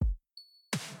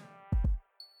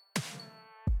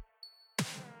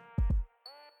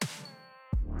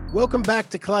Welcome back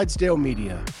to Clydesdale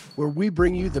Media, where we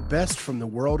bring you the best from the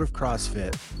world of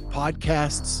CrossFit.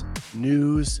 Podcasts,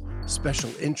 news, special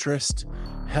interest,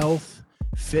 health,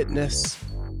 fitness.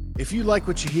 If you like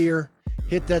what you hear,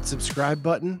 hit that subscribe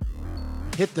button,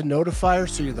 hit the notifier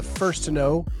so you're the first to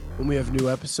know when we have new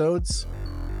episodes.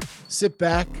 Sit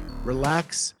back,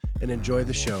 relax, and enjoy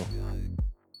the show.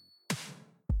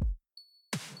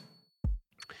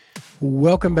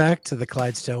 Welcome back to the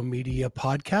Clydesdale Media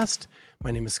Podcast. My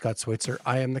name is Scott Switzer.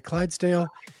 I am the Clydesdale.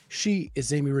 She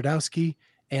is Amy Radowski,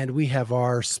 and we have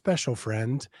our special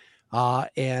friend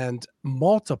and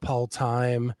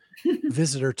multiple-time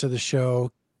visitor to the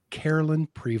show, Carolyne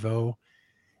Prevost.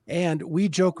 And we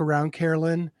joke around,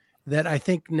 Carolyne, that I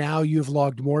think now you've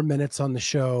logged more minutes on the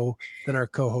show than our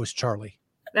co-host, Charlie.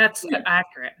 That's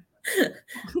accurate.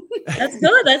 That's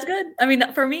good. That's good. I mean,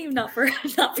 not for me, not for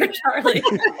Charlie.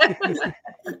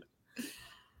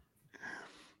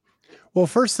 Well,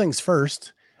 first things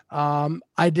first,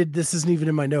 this isn't even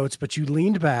in my notes, but you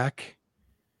leaned back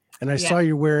and I saw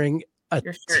you're wearing a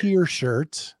tier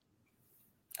shirt.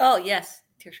 Oh, yes.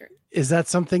 Tier shirt. Is that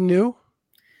something new?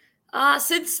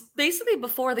 Since basically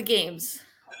before the games.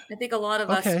 I think a lot of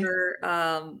us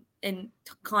were in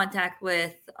contact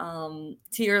with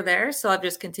tier there. So I've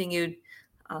just continued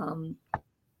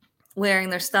wearing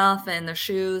their stuff and their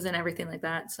shoes and everything like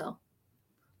that. So.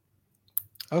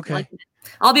 Okay.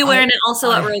 I'll be wearing it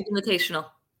also at Rogue Invitational.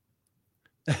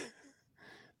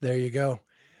 There you go.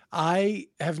 I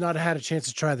have not had a chance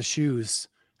to try the shoes.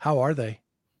 How are they?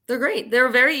 They're great. They're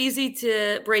very easy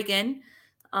to break in.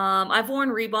 I've worn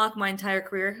Reebok my entire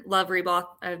career. Love Reebok.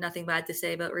 I have nothing bad to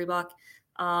say about Reebok.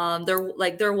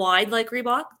 They're wide like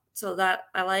Reebok, so that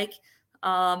I like.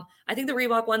 I think the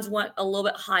Reebok ones went a little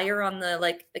bit higher on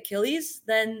the Achilles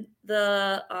than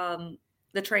the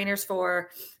trainers for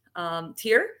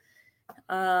tier.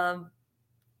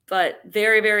 But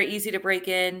very, very easy to break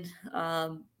in.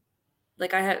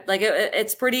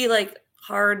 It's pretty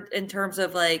hard in terms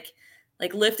of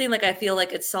lifting. I feel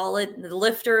like it's solid. The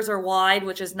lifters are wide,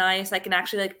 which is nice. I can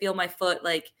actually feel my foot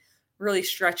really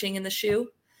stretching in the shoe.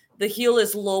 The heel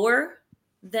is lower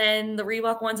than the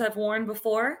Reebok ones I've worn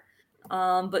before,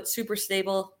 but super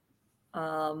stable.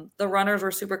 The runners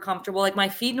were super comfortable. My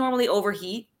feet normally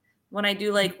overheat when I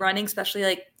do running,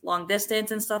 especially long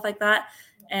distance and stuff like that.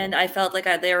 And I felt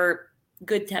they were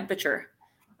good temperature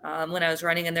when I was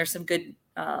running, and there's some good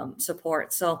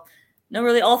support. So no,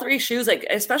 really all three shoes,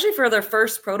 especially for their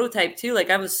first prototype too.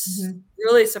 I was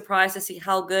really surprised to see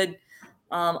how good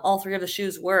all three of the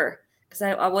shoes were, because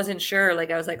I wasn't sure.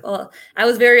 I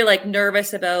was very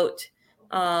nervous about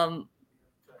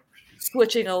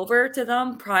switching over to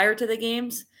them prior to the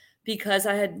games, because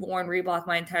I had worn Reebok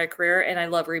my entire career and I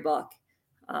love Reebok.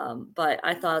 But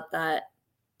I thought that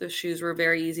the shoes were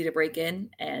very easy to break in,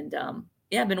 and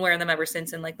I've been wearing them ever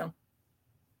since and like them.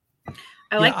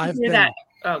 I like to hear that.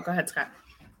 Oh, go ahead, Scott.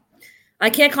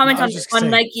 I can't comment on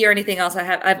Nike or anything else.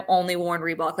 I've only worn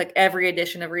Reebok. Every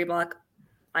edition of Reebok,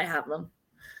 I have them.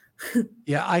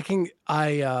 Yeah, I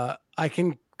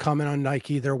can comment on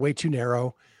Nike. They're way too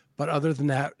narrow, but other than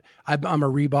that, I'm a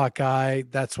Reebok guy.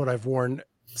 That's what I've worn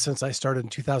since I started in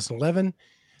 2011.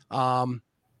 Up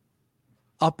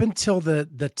until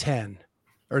the 10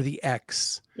 or the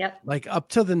X. Yep. Up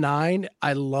to the 9,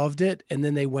 I loved it, and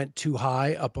then they went too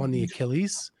high up on the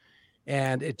Achilles,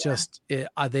 and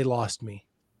they lost me.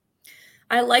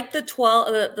 I like the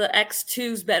 12, the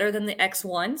X2s better than the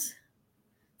X1s.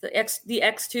 The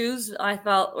X2s I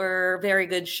felt were very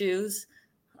good shoes.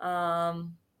 There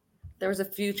was a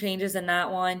few changes in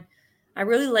that one. I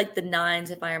really liked the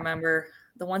 9s, if I remember.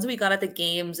 The ones we got at the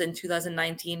games in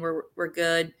 2019 were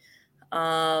good.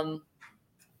 I've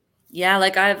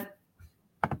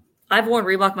worn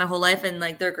Reebok my whole life, and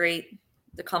they're great.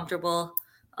 They're comfortable.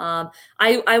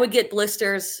 I would get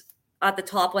blisters at the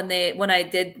top when I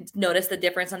did notice the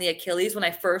difference on the Achilles when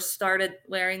I first started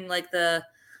wearing the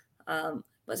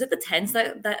was it the 10s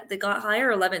that they got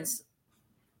higher, or 11s?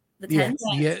 The 10s?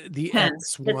 Yeah, the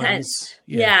X ones.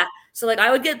 Yeah. So I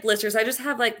would get blisters. I just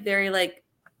have very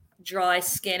dry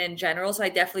skin in general, so I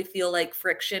definitely feel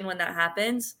friction when that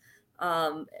happens.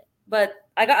 But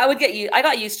I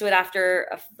got used to it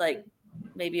after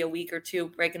maybe a week or two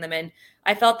breaking them in.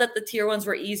 I felt that the tier ones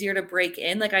were easier to break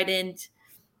in. I didn't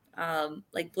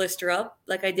blister up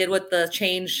like I did with the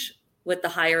change with the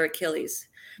higher Achilles.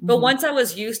 But once I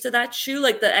was used to that shoe,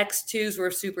 the X2s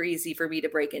were super easy for me to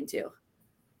break into.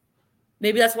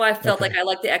 Maybe that's why I felt I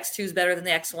liked the X2s better than the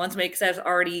X1s, maybe because I was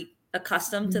already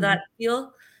accustomed to that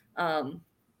feel.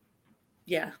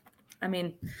 Yeah. I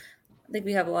mean, I think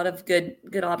we have a lot of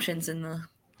good options in the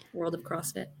world of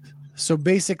CrossFit. So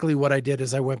basically what I did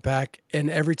is I went back,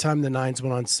 and every time the 9s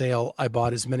went on sale, I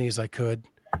bought as many as I could.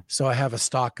 So I have a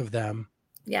stock of them.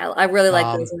 Yeah, I really like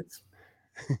those ones.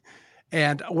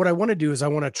 And what I want to do is I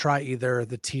want to try either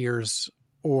the Tiers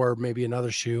or maybe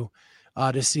another shoe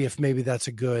to see if maybe that's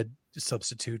a good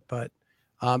substitute. But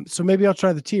so maybe I'll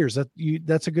try the Tiers.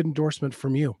 That's a good endorsement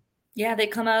from you. Yeah, they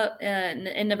come out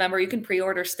in November. You can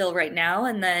pre-order still right now,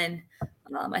 and then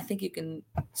I think you can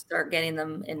start getting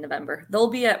them in November. They'll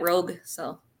be at Rogue,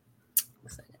 so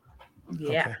excited.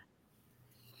 Yeah. Okay.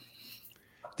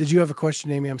 Did you have a question,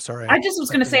 Amy? I'm sorry. I just was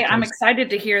going to say I'm excited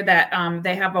to hear that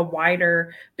they have a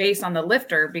wider base on the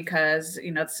lifter because,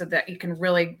 so that you can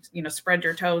really, spread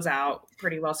your toes out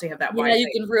pretty well. So you have that wide. Yeah, you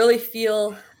can really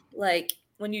feel like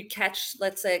when you catch,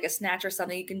 let's say, like a snatch or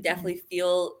something, you can definitely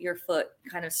feel your foot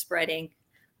kind of spreading.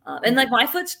 And like my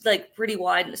foot's like pretty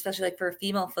wide, especially like for a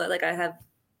female foot. Like I have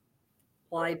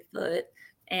wide foot,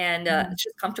 and it's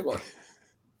just comfortable.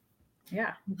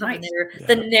 Yeah, nice.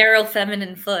 The narrow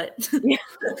feminine foot. Yeah.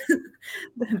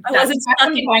 I wasn't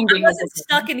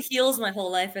stuck in heels my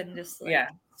whole life and just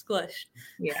squished.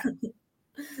 Yeah.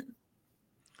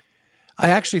 I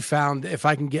actually found if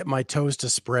I can get my toes to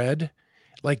spread,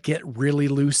 like get really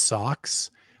loose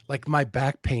socks, like my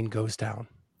back pain goes down.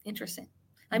 Interesting.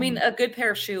 I mean, a good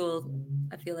pair of shoes,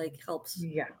 I feel like helps.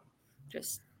 Yeah.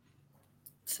 Just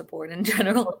support in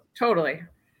general. Totally.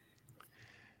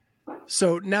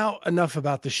 So now enough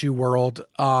about the shoe world.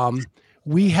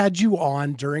 We had you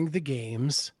on during the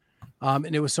games,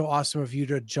 and it was so awesome of you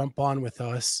to jump on with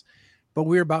us. But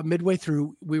we were about midway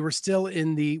through. We were still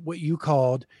in what you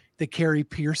called the Carrie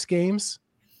Pierce games.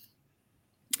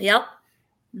 Yep.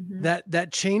 Mm-hmm.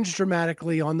 That changed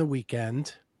dramatically on the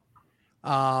weekend.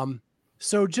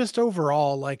 So just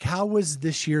overall, like, how was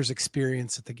this year's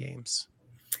experience at the games?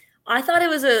 I thought it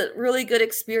was a really good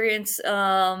experience.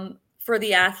 For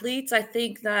the athletes, I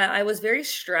think that I was very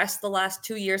stressed the last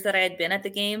 2 years that I had been at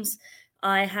the games.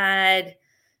 I had,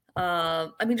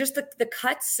 just the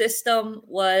cut system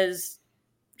was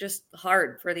just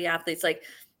hard for the athletes. Like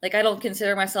I don't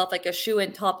consider myself like a shoe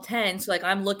in top 10. So like,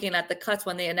 I'm looking at the cuts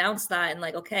when they announced that and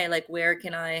like, okay, like where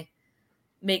can I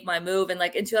make my move? And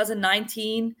like in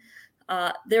 2019,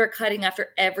 they were cutting after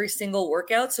every single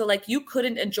workout. So like you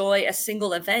couldn't enjoy a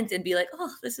single event and be like,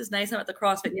 oh, this is nice. I'm at the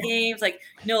CrossFit Games. Like,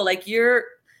 no, like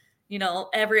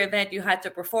every event you had to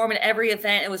perform, and every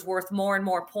event, it was worth more and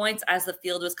more points as the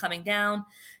field was coming down.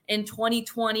 In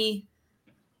 2020,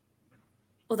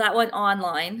 well, that went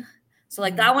online. So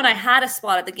like that one, I had a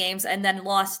spot at the games and then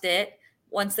lost it.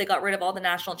 Once they got rid of all the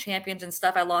national champions and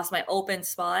stuff, I lost my open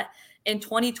spot. In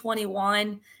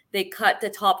 2021, they cut the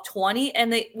top 20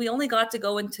 and we only got to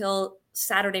go until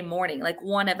Saturday morning, like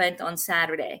one event on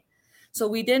Saturday. So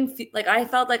we didn't I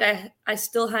felt like I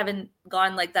still haven't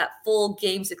gone like that full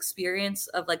games experience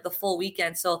of like the full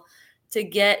weekend. So to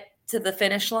get to the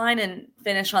finish line and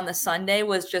finish on the Sunday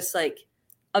was just like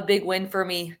a big win for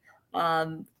me,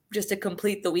 just to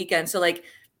complete the weekend. So like,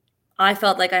 I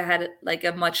felt like I had like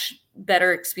a much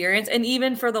better experience. And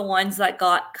even for the ones that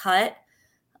got cut,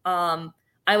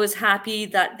 I was happy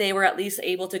that they were at least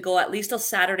able to go at least till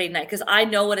Saturday night. Cause I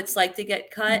know what it's like to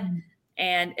get cut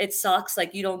and it sucks.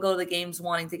 Like you don't go to the games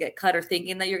wanting to get cut or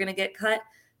thinking that you're going to get cut,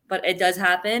 but it does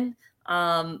happen.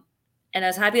 And I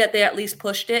was happy that they at least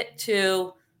pushed it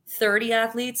to 30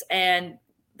 athletes and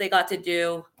they got to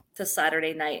do to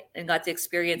Saturday night and got to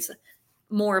experience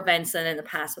more events than in the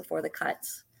past before the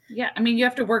cuts. Yeah. I mean, you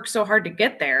have to work so hard to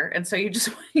get there. And so you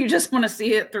just want to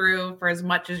see it through for as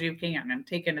much as you can and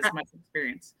take in as much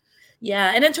experience.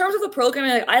 Yeah. And in terms of the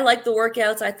programming, like I like the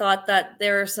workouts. I thought that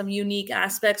there are some unique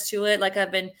aspects to it. Like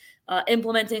I've been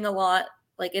implementing a lot,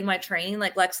 like in my training,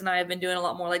 like Lex and I have been doing a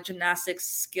lot more like gymnastics,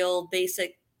 skill,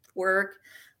 basic work.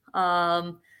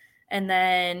 And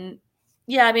then,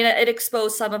 yeah, I mean, it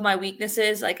exposed some of my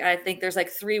weaknesses. Like I think there's like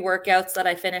 3 workouts that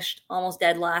I finished almost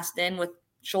dead last in with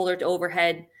shoulder to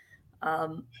overhead.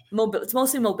 It's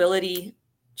mostly mobility,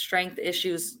 strength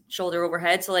issues, shoulder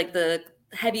overhead. So like the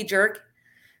heavy jerk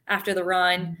after the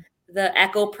run, the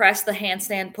echo press, the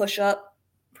handstand push-up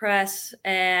press,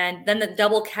 and then the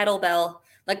double kettlebell.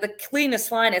 Like the clean is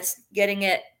fine. It's getting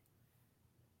it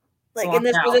like in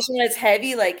this position when it's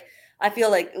heavy. Like I feel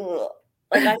like, ugh.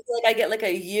 Like I feel like I get like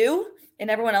a U,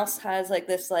 and everyone else has like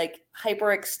this like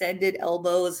hyper extended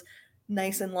elbows,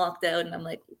 nice and locked out, and I'm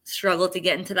like struggle to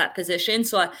get into that position.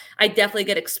 So I definitely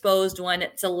get exposed when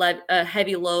it's a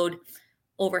heavy load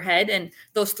overhead, and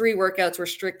those 3 workouts were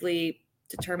strictly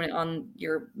determined on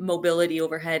your mobility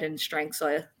overhead and strength. So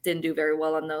I didn't do very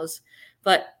well on those,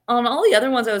 but on all the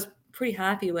other ones I was pretty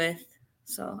happy with.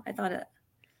 So I thought it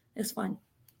was fun.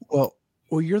 Well,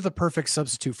 Well, you're the perfect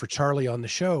substitute for Charlie on the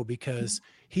show because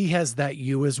he has that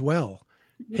you as well.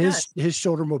 His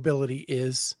shoulder mobility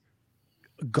is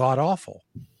god awful.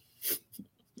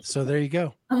 So there you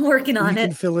go. I'm working on it. You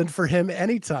can fill in for him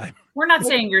anytime. We're not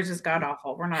saying yours is god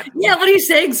awful. We're not. Yeah, what are you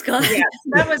saying, Scott? Yeah,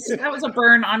 that was a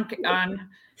burn on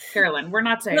Carolyne. We're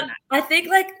not saying that. I think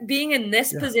like being in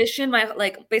this position,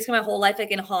 basically my whole life,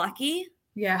 like in hockey.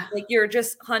 Yeah. Like you're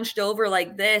just hunched over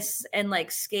like this and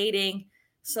like skating.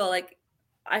 So like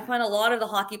I find a lot of the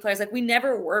hockey players, like we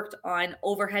never worked on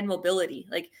overhead mobility.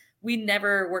 Like we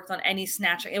never worked on any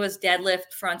snatching. It was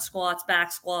deadlift, front squats,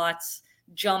 back squats,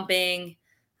 jumping,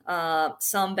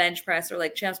 some bench press or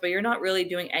like chest, but you're not really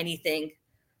doing anything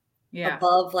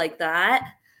above like that.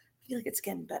 I feel like it's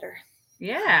getting better.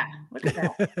 Yeah. Look at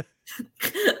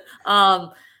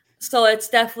that. So it's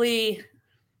definitely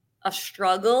a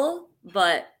struggle,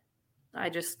 but I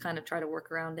just kind of try to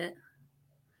work around it.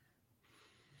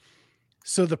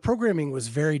 So the programming was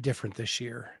very different this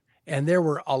year, and there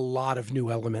were a lot of new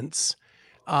elements.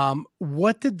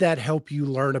 What did that help you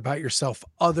learn about yourself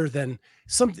other than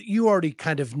something you already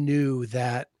kind of knew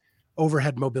that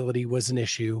overhead mobility was an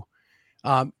issue?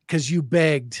 Because you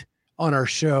begged on our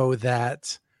show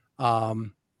that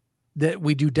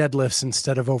we do deadlifts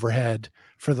instead of overhead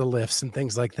for the lifts and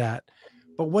things like that.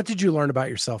 But what did you learn about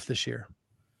yourself this year?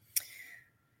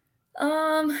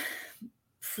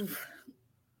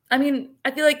 I mean,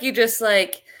 I feel like you just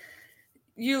like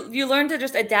you learn to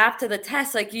just adapt to the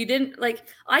test. Like you didn't like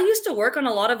I used to work on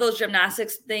a lot of those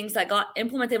gymnastics things that got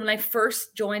implemented when I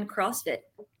first joined CrossFit.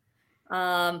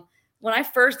 When I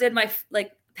first did my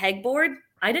like pegboard,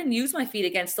 I didn't use my feet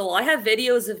against the wall. I have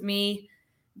videos of me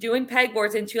doing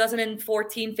pegboards in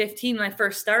 2014, 15 when I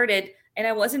first started, and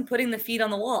I wasn't putting the feet on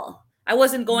the wall. I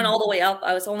wasn't going all the way up.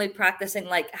 I was only practicing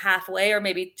like halfway or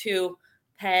maybe 2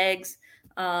 pegs.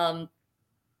 And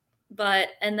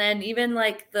then even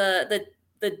like the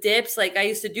dips, like I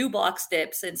used to do box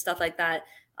dips and stuff like that.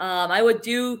 I would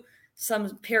do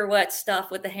some pirouette stuff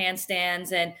with the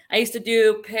handstands, and I used to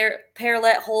do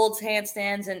parallel holds,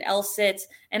 handstands, and L sits,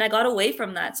 and I got away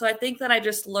from that. So I think that I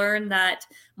just learned that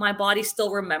my body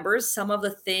still remembers some of the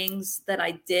things that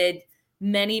I did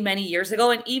many, many years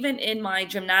ago. And even in my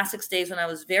gymnastics days when I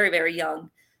was very, very young,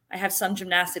 I have some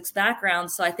gymnastics background.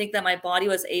 So I think that my body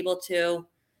was able to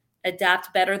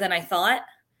adapt better than I thought.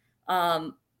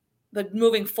 But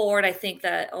moving forward, I think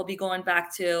that I'll be going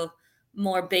back to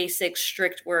more basic,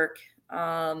 strict work.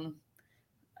 And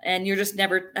you're just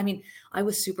never, I mean, I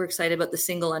was super excited about the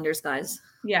single unders, guys.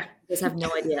 Yeah. You guys have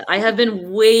no idea. I have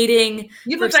been waiting.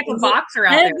 You look like a boxer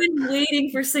out there. I have been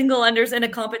waiting for single unders in a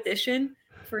competition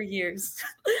for years.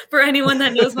 For anyone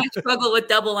that knows my struggle with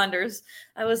double unders,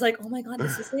 I was like, oh my God,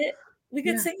 this is it. We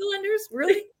get single unders?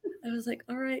 Really? I was like,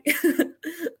 all right.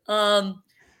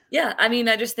 Yeah, I mean,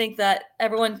 I just think that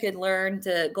everyone could learn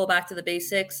to go back to the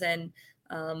basics, and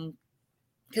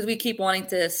because we keep wanting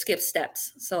to skip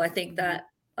steps. So I think that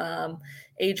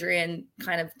Adrian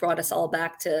kind of brought us all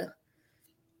back to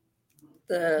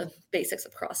the basics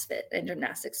of CrossFit and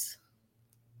gymnastics.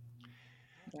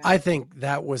 I think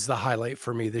that was the highlight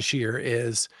for me this year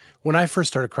is when I first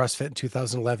started CrossFit in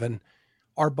 2011,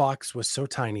 our box was so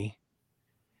tiny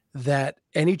that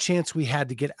any chance we had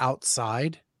to get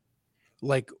outside,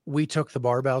 like we took the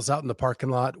barbells out in the parking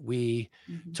lot, we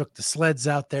took the sleds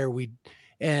out there, we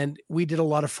did a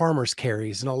lot of farmers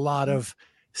carries and a lot of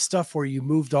stuff where you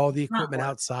moved all the equipment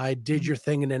outside, did your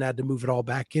thing, and then had to move it all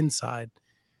back inside.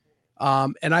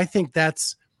 And I think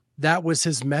that was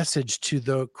his message to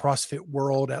the CrossFit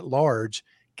world at large.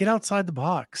 Get outside the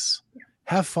box,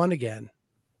 have fun again.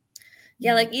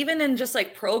 Yeah. Like even in just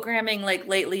like programming, like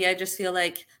lately, I just feel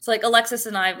like, so like Alexis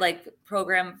and I like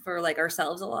program for like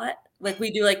ourselves a lot. Like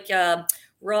we do like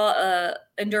raw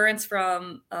endurance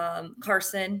from Rob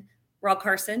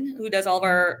Carson, who does all of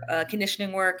our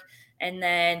conditioning work, and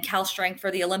then Cal Strength for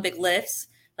the Olympic lifts.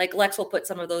 Like Lex will put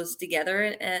some of those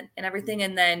together and everything.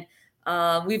 And then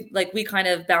we kind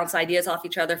of bounce ideas off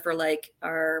each other for like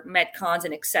our Metcons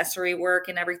and accessory work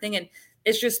and everything. And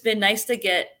it's just been nice to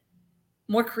get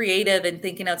more creative and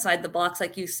thinking outside the box,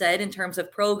 like you said, in terms of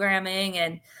programming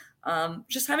and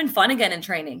just having fun again in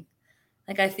training.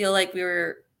 Like, I feel like we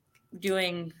were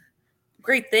doing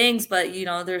great things, but you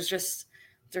know, there's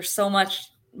so much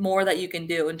more that you can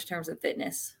do in terms of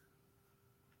fitness.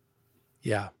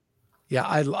 Yeah. Yeah.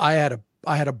 I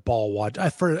had a ball watch.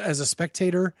 As a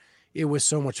spectator, it was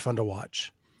so much fun to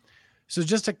watch. So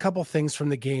just a couple things from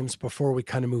the games before we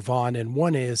kind of move on. And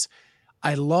one is,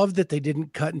 I love that they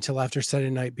didn't cut until after Saturday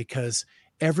night because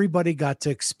everybody got to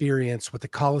experience what the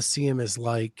Coliseum is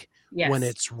like when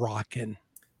it's rocking.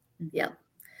 Yeah.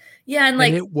 Yeah, and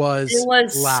like it was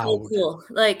loud. so cool.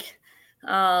 Like,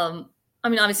 I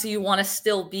mean, obviously you want to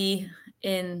still be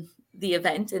in the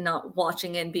event and not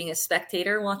watching and being a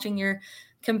spectator watching your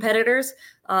competitors.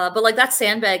 But like that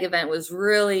sandbag event was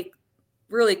really,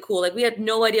 really cool. Like we had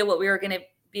no idea what we were going to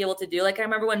be able to do. Like I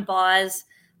remember when Boz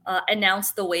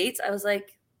announced the weights, I was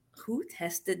like, who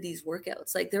tested these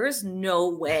workouts? Like there is no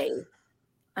way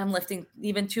I'm lifting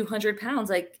even 200 pounds.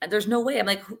 Like there's no way. I'm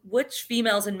like, which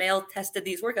females and male tested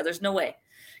these workouts? There's no way.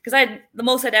 Because the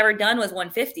most I'd ever done was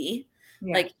 150.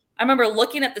 Yeah. Like I remember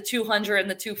looking at the 200 and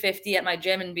the 250 at my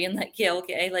gym and being like, yeah,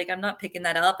 okay. Like I'm not picking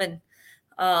that up. And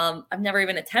I've never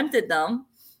even attempted them.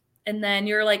 And then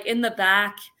you're like in the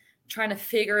back trying to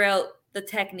figure out the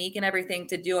technique and everything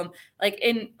to do them. Like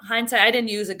in hindsight, I didn't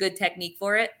use a good technique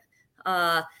for it.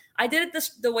 I did it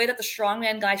the way that the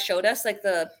strongman guy showed us, like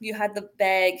you had the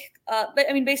bag, but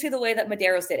I mean, basically the way that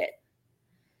Medeiros did it.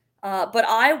 But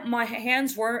my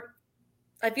hands weren't,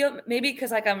 I feel maybe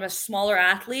because like I'm a smaller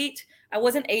athlete, I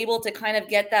wasn't able to kind of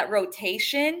get that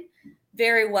rotation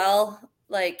very well,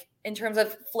 like in terms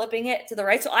of flipping it to the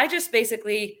right. So I just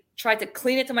basically tried to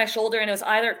clean it to my shoulder and it was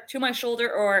either to my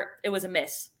shoulder or it was a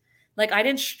miss. Like I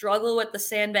didn't struggle with the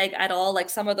sandbag at all. Like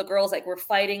some of the girls like were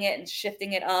fighting it and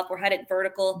shifting it up or had it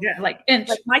vertical. Yeah, like inch.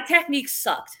 Like my technique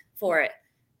sucked for it.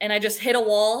 And I just hit a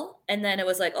wall and then it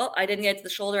was like, oh, I didn't get to the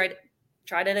shoulder. I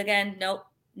tried it again.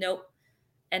 Nope.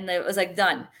 And it was like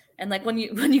done. And like when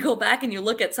you go back and you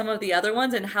look at some of the other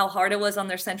ones and how hard it was on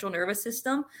their central nervous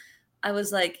system, I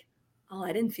was like, oh,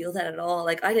 I didn't feel that at all.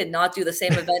 Like I did not do the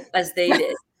same event as they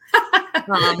did.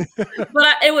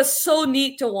 But it was so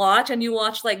neat to watch. And you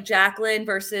watch like Jacqueline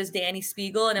versus Danny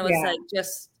Spiegel. And it was like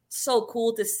just so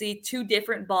cool to see two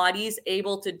different bodies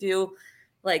able to do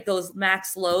like those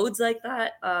max loads like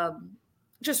that.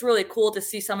 Just really cool to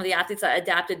see some of the athletes that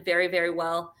adapted very, very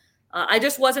well. I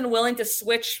just wasn't willing to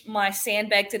switch my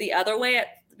sandbag to the other way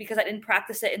because I didn't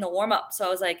practice it in the warm up. So I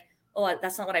was like, oh,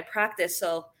 that's not what I practiced.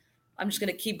 So I'm just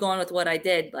going to keep going with what I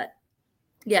did. But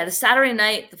yeah, the Saturday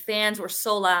night, the fans were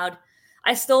so loud.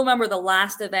 I still remember the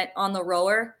last event on the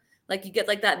rower. Like you get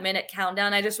like that minute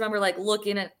countdown. I just remember like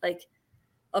looking at like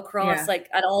across like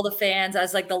at all the fans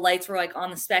as like the lights were like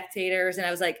on the spectators. And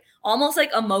I was like almost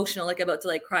like emotional, like about to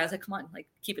like cry. I was like, come on, like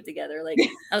keep it together. Like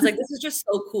I was like, this is just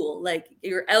so cool. Like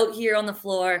you're out here on the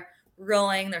floor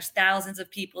rowing. There's thousands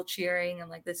of people cheering. I'm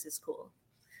like, this is cool.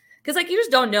 Cause like you just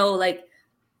don't know like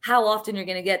how often you're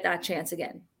going to get that chance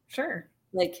again. Sure.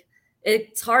 Like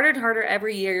it's harder and harder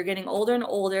every year. You're getting older and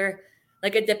older.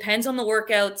 Like it depends on the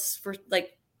workouts for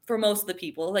most of the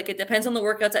people. Like it depends on the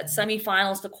workouts at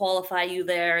semifinals to qualify you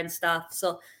there and stuff.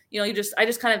 So, you know, I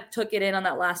just kind of took it in on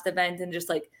that last event and just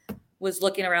like was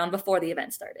looking around before the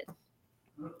event started.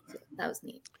 So that was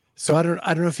neat. So I don't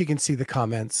know if you can see the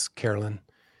comments, Carolyne,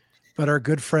 but our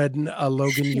good friend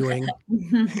Logan Ewing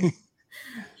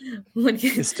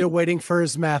is still waiting for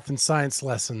his math and science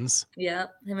lessons. Yeah,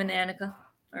 him and Annika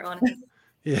are on it.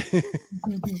 Yeah.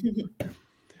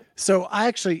 So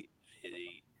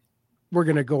we're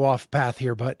going to go off path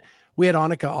here, but we had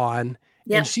Annika on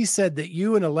and she said that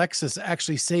you and Alexis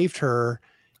actually saved her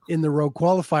in the Rogue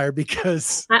qualifier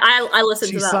because I listened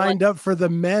she to that signed up for the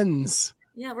men's.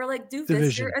 Yeah, we're like, do division.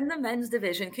 this. You're in the men's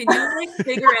division. Can you like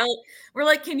figure out? We're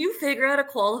like, can you figure out a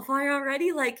qualifier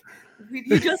already? Like,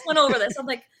 you just went over this. I'm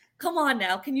like, come on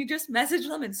now. Can you just message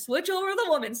them and switch over to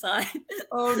the women's side?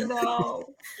 Oh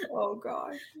no! Oh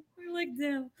gosh. We're like,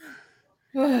 damn.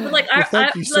 But like, well,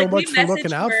 thank you so much for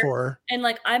looking out for her. And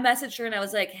like, I messaged her and I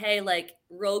was like, hey, like,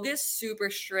 Rogue is super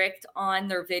strict on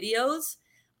their videos.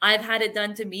 I've had it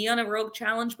done to me on a Rogue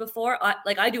challenge before.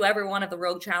 I do every one of the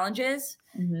Rogue challenges.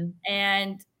 Mm-hmm.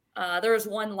 And there was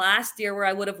one last year where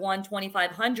I would have won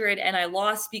 2,500 and I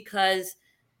lost because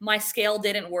my scale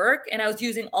didn't work. And I was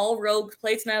using all Rogue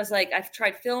plates. And I was like, I've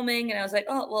tried filming and I was like,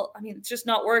 oh, well, I mean, it's just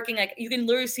not working. Like you can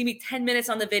literally see me 10 minutes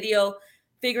on the video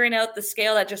figuring out the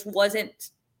scale that just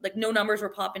wasn't like no numbers were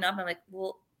popping up. And I'm like,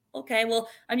 well, okay, well,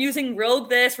 I'm using Rogue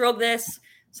this.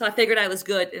 So I figured I was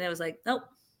good. And it was like, nope.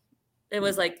 It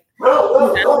was like,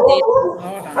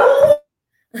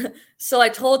 so I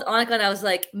told Annika and I was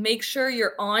like, make sure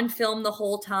you're on film the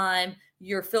whole time.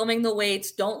 You're filming the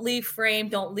weights. Don't leave frame.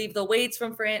 Don't leave the weights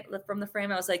from the frame.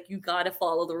 I was like, you got to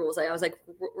follow the rules. I was like,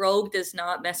 Rogue does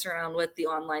not mess around with the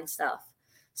online stuff.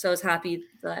 So I was happy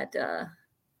that,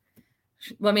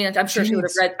 I mean, I'm sure she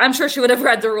would have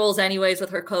read the rules anyways with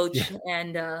her coach. Yeah.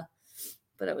 And,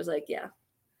 but it was like, yeah.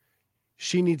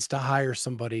 She needs to hire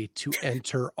somebody to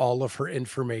enter all of her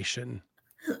information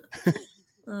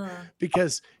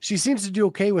because she seems to do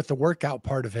okay with the workout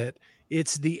part of it.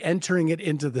 It's the entering it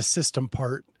into the system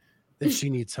part that she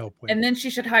needs help with. And then she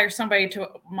should hire somebody to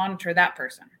monitor that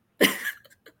person.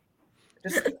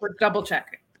 Just for double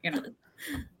checking,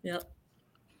 Yep.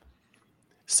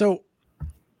 So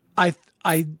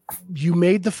you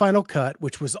made the final cut,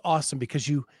 which was awesome because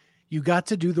you got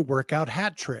to do the workout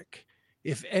hat trick.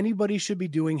 If anybody should be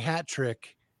doing hat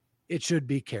trick, it should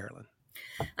be Carolyne.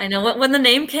 I know when the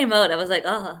name came out, I was like,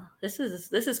 oh, this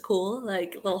is cool.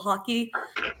 Like little hockey.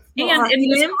 And in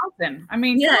Wisconsin. I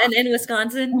mean, yeah, and in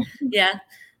Wisconsin. Yeah.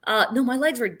 No, my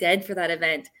legs were dead for that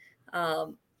event.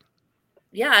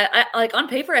 Yeah, I like on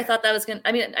paper, I thought that was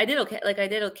I did okay. Like I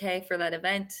did okay for that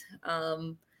event.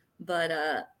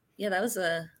 But yeah, that was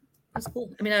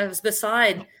cool. I mean, I was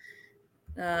beside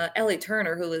Ellie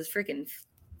Turner, who was freaking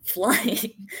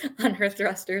flying on her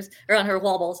thrusters or on her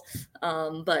wall balls.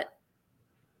 But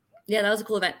yeah, that was a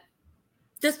cool event.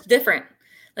 Just different.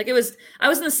 Like I was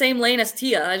in the same lane as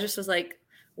Tia. I just was like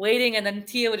waiting, and then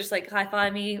Tia would just like high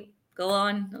five me, go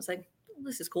on. I was like, oh,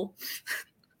 this is cool.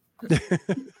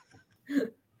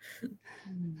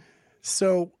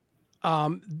 So,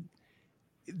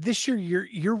 this year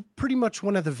you're pretty much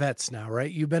one of the vets now,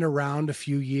 right? You've been around a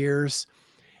few years,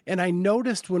 and I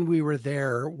noticed when we were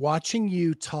there watching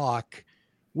you talk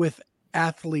with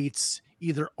athletes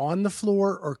either on the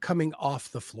floor or coming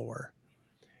off the floor.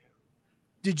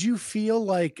 Did you feel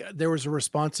like there was a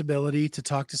responsibility to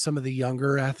talk to some of the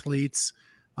younger athletes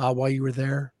while you were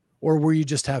there, or were you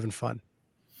just having fun?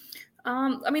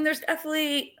 I mean, there's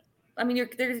definitely. I mean,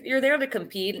 you're there to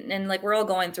compete, and like we're all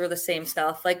going through the same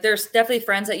stuff. Like, there's definitely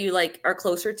friends that you like are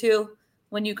closer to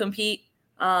when you compete.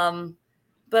 But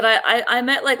I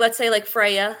met like, let's say like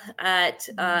Freya at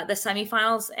the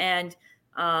semifinals, and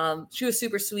she was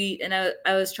super sweet, and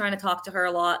I was trying to talk to her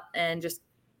a lot and just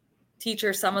teach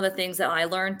her some of the things that I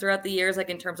learned throughout the years,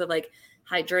 like in terms of like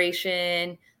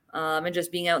hydration and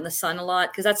just being out in the sun a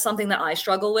lot, because that's something that I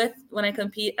struggle with when I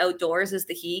compete outdoors is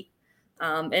the heat.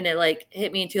 And it like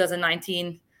hit me in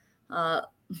 2019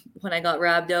 when I got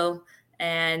rhabdo,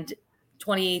 and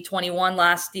 2021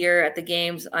 last year at the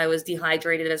games, I was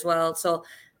dehydrated as well. So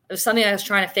it was something I was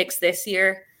trying to fix this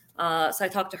year. So I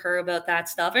talked to her about that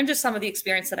stuff and just some of the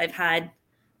experience that I've had.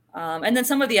 And then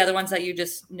some of the other ones that you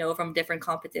just know from different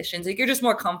competitions, like you're just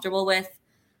more comfortable with.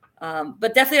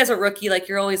 But definitely as a rookie, like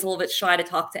you're always a little bit shy to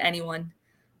talk to anyone.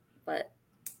 But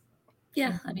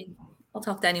yeah, I mean, I'll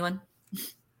talk to anyone.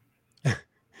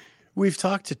 We've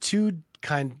talked to two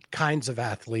kinds of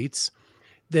athletes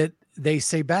that they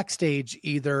say backstage,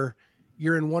 either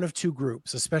you're in one of two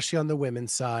groups, especially on the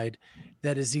women's side,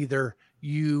 that is either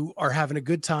you are having a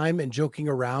good time and joking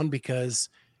around because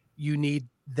you need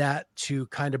that to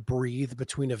kind of breathe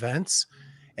between events.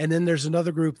 And then there's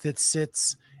another group that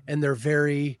sits and they're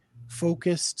very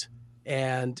focused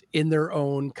and in their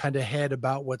own kind of head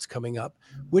about what's coming up.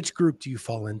 Which group do you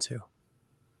fall into?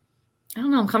 I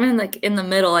don't know. I'm coming like in the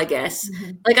middle, I guess.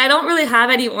 Mm-hmm. Like I don't really have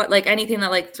anything that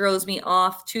like throws me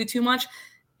off too much.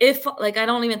 If like I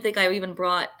don't even think I even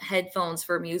brought headphones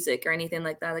for music or anything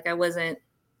like that. Like I wasn't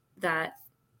that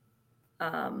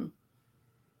I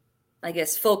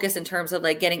guess focused in terms of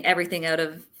like getting everything out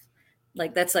of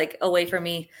like that's like away from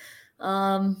me.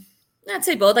 I'd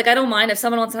say both. Like I don't mind if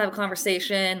someone wants to have a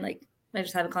conversation, like I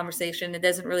just have a conversation. It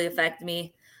doesn't really affect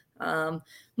me.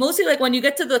 Mostly like when you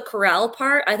get to the corral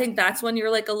part, I think that's when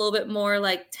you're like a little bit more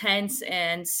like tense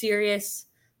and serious.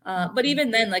 But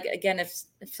even then, like, again, if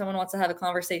someone wants to have a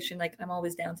conversation, like I'm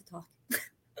always down to talk.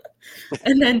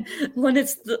 And then when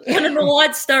the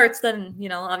WOD starts, then,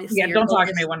 obviously. Yeah, don't talk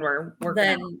to me when we're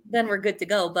working then we're good to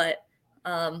go. But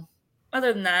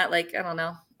other than that, like, I don't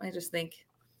know. I just think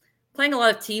playing a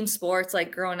lot of team sports,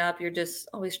 like growing up, you're just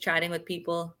always chatting with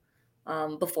people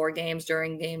before games,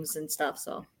 during games and stuff.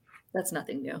 So that's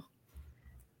nothing new.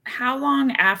 How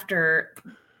long after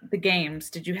the games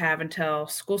did you have until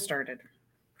school started?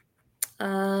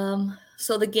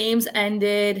 So the games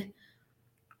ended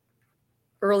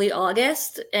early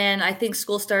August, and I think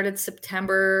school started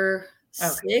September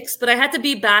 6th, but I had to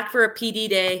be back for a few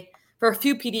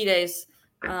PD days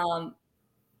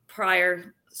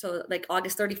prior. So like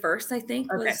August 31st, I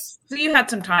think. Okay. So you had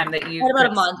some time that you had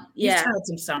about a month. Yeah. You still had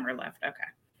some summer left. Okay.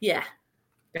 Yeah.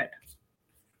 Good.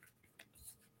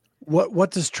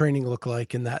 What does training look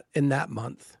like in that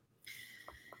month?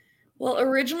 Well,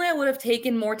 originally I would have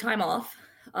taken more time off.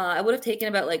 I would have taken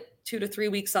about like 2 to 3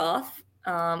 weeks off.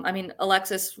 I mean,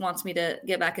 Alexis wants me to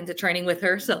get back into training with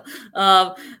her. So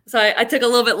I took a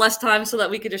little bit less time so that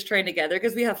we could just train together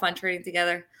because we have fun training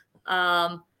together.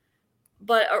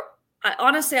 But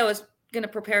honestly, I was going to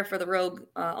prepare for the Rogue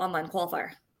online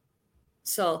qualifier.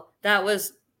 So that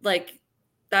was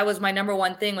my number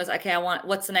one thing was, okay,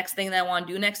 what's the next thing that I want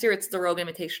to do next year? It's the Rogue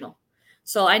Invitational.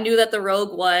 So I knew that the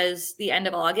Rogue was the end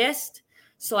of August.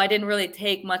 So I didn't really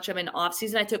take much of an off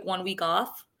season. I took 1 week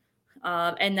off,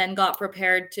 and then got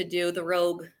prepared to do the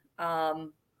Rogue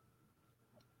online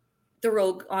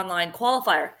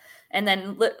qualifier. And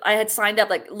then I had signed up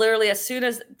like literally as soon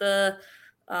as the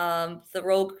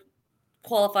Rogue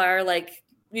qualifier, like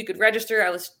you could register.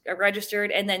 I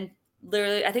registered, and then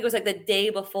literally I think it was like the day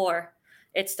before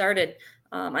it started,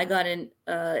 I got an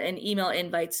email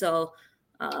invite. So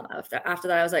after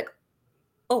that, I was like,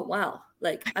 oh wow,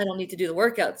 like I don't need to do the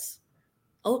workouts.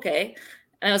 Okay,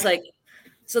 and I was like,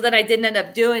 so then I didn't end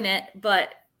up doing it, but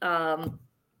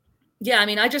yeah, I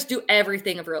mean, I just do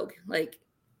everything of Rogue. Like,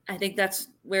 I think that's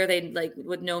where they like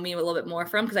would know me a little bit more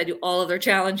from, because I do all of their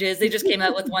challenges. They just came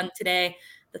out with one today,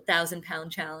 the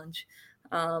 1,000-pound challenge.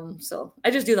 So I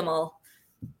just do them all.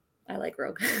 I like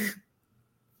Rogue.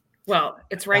 Well,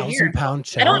 it's right here. 1,000-pound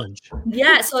challenge.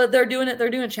 Yeah, so they're doing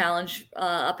a challenge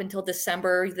up until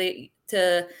December. They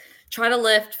to try to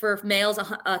lift for males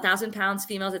 1,000 pounds,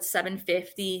 females it's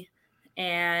 750,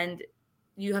 and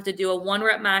you have to do a 1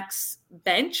 rep max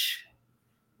bench,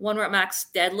 1 rep max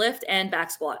deadlift, and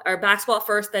back squat. Or back squat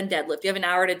first, then deadlift. You have an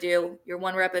hour to do your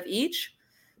 1 rep of each,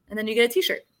 and then you get a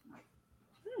t-shirt.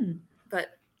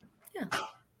 But yeah.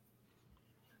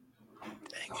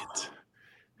 Dang it.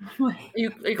 Are you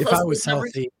close If I was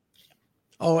healthy,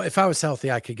 if I was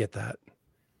healthy, I could get that.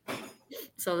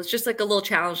 So it's just like a little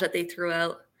challenge that they threw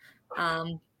out.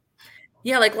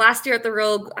 Yeah, like last year at the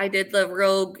Rogue, I did the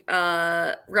Rogue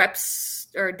reps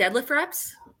or deadlift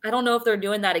reps. I don't know if they're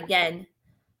doing that again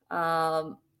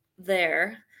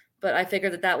there, but I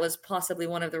figured that was possibly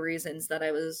one of the reasons that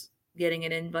I was getting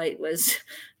an invite, was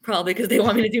probably because they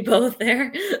want me to do both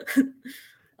there.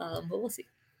 But we'll see.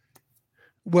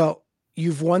 Well,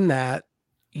 you've won that.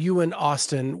 You and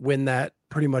Austin win that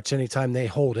pretty much anytime they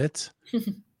hold it.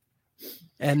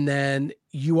 And then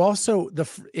you also,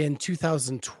 in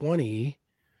 2020,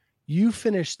 you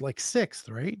finished like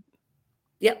 6th, right?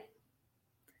 Yep.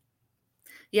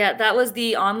 Yeah, that was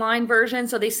the online version.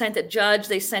 So they sent a judge.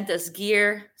 They sent us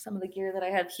gear. Some of the gear that I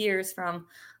have here is from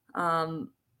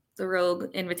the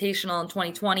Rogue Invitational in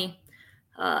 2020.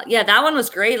 Yeah, that one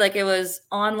was great. Like, it was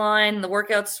online. The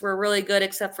workouts were really good,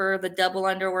 except for the double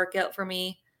under workout for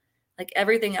me. Like,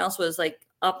 everything else was like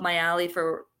up my alley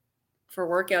for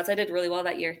workouts. I did really well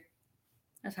that year.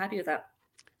 I was happy with that.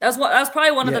 That was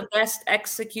probably one of the best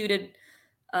executed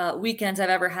weekends I've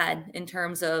ever had in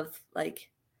terms of like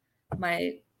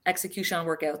my execution on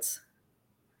workouts.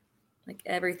 Like,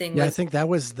 everything. Yeah, I think that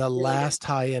was the last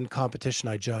high-end competition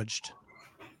I judged.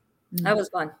 That was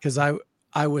fun. Because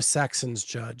I was Saxon's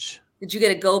judge. Did you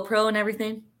get a GoPro and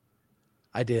everything?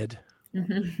 I did.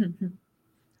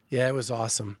 Yeah, it was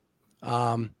awesome.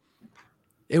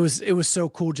 It was so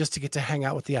cool just to get to hang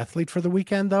out with the athlete for the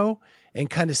weekend, though, and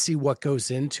kind of see what goes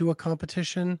into a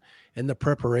competition and the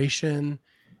preparation,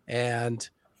 and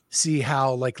see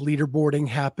how like leaderboarding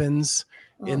happens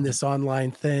in this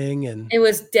online thing. And it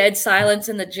was dead silence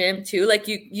in the gym too. Like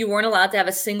you weren't allowed to have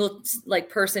a single like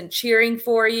person cheering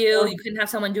for you. You couldn't have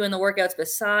someone doing the workouts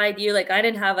beside you. Like, I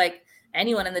didn't have like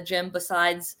anyone in the gym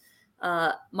besides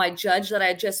my judge that I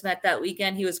had just met that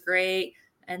weekend. He was great.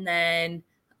 And then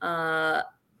the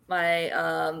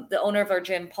owner of our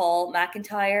gym, Paul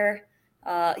McIntyre,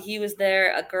 he was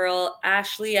there. A girl,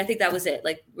 Ashley, I think that was it.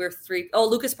 Like, we're 3. Oh,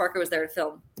 Lucas Parker was there to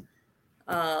film.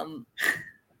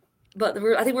 But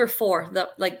I think we were 4.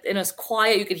 And it was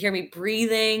quiet. You could hear me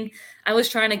breathing. I was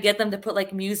trying to get them to put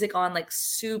like music on, like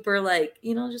super, like,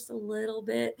 just a little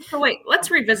bit. So wait, let's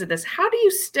revisit this. How do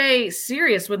you stay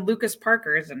serious when Lucas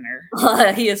Parker is in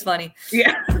there? He is funny.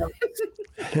 Yeah.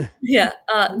 Yeah.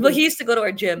 But he used to go to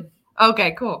our gym.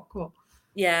 Okay, cool.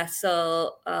 Yeah.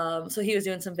 So he was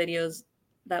doing some videos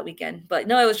that weekend, but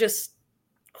no, it was just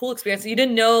cool experience. You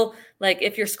didn't know like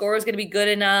if your score was going to be good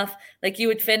enough. Like, you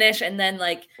would finish, and then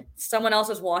like someone else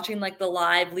was watching like the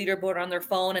live leaderboard on their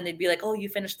phone, and they'd be like, "Oh, you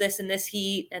finished this in this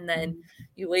heat," and then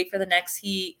you wait for the next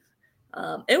heat.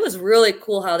 It was really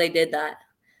cool how they did that.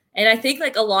 And I think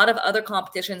like a lot of other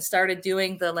competitions started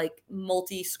doing the like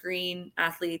multi-screen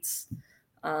athletes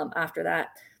after that.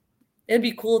 It'd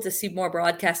be cool to see more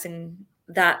broadcasting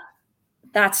that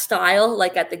style,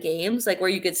 like at the games, like where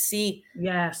you could see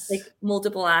like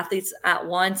multiple athletes at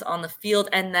once on the field,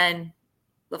 and then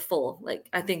the full. Like,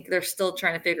 I think they're still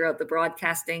trying to figure out the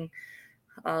broadcasting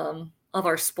of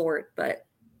our sport, but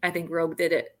I think Rogue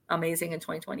did it amazing in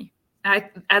 2020.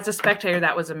 As a spectator,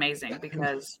 that was amazing,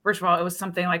 because first of all, it was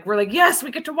something like, we're like, yes,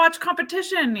 we get to watch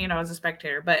competition, as a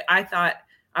spectator. But I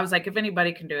was like, if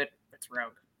anybody can do it, it's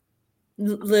Rogue.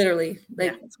 Literally,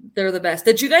 like, they're the best.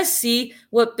 Did you guys see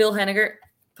what Bill Henniger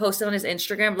posted on his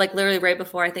Instagram, like literally right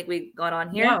before I think we got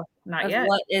on here. No, not yet.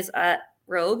 What is at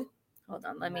Rogue? Hold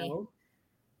on, let me. No.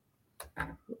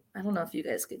 I don't know if you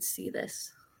guys could see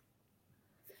this.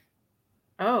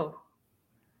 Oh,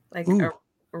 like Ooh.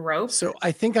 a rope. So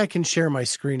I think I can share my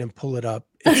screen and pull it up.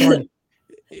 It's on.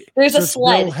 There's a it's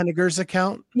sled. Bill Henniger's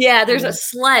account. Yeah, there's a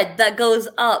sled that goes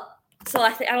up. So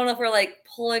I don't know if we're like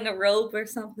pulling a rope or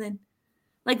something.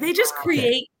 Like they just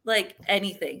create like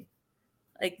anything.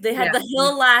 Like they had the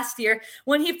hill last year.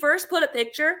 When he first put a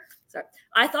picture,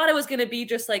 I thought it was going to be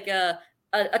just like a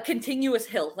continuous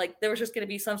hill. Like there was just going to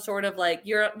be some sort of like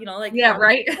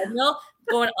right,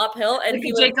 going uphill and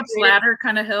like a Jacob's ladder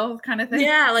kind of hill kind of thing.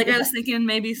 Yeah, like I was thinking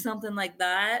maybe something like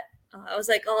that. I was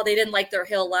like, oh, they didn't like their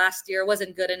hill last year. It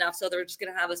wasn't good enough, so they're just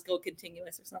going to have us go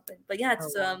continuous or something. But yeah,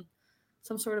 it's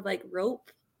some sort of like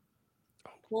rope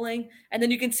pulling, and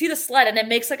then you can see the sled, and it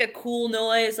makes like a cool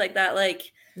noise, like that,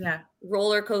 like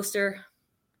roller coaster,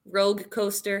 Rogue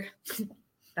coaster.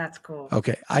 That's cool.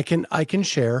 Okay, I can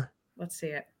share. Let's see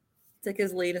it. It's like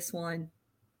his latest one.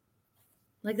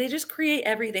 Like they just create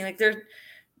everything. Like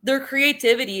their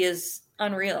creativity is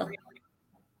unreal.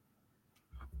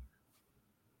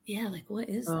 Yeah, like what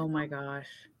is Oh that? my gosh.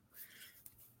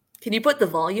 Can you put the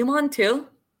volume on too?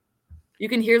 You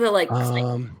can hear the like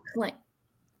clank.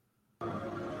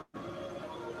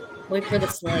 Wait for the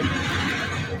sled.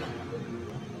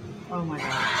 Oh my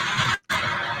gosh.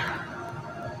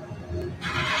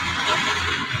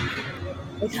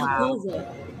 Like how cool is it?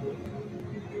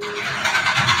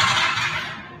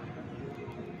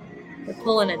 They're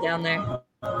pulling it down there.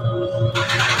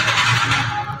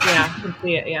 Yeah, you can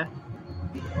see it, yeah.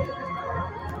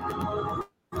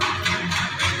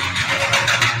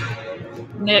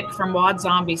 Nick from Wad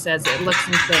Zombie says it looks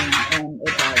insane, and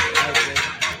it does.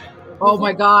 Oh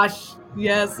my gosh.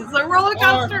 Yes, it's a roller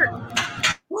coaster.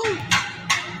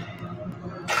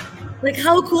 Like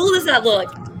how cool does that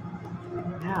look?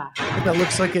 Yeah. That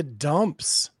looks like it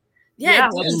dumps. Yeah,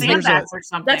 like sandbags or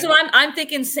something. That's what I'm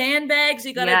thinking. Sandbags.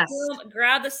 You gotta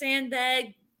grab the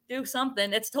sandbag, do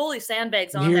something. It's totally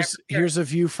sandbags on there. Here's a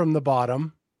view from the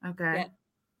bottom. Okay. Yeah.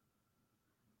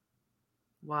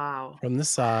 Wow. From the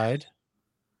side.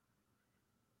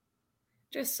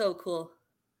 Just so cool.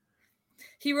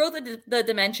 He wrote the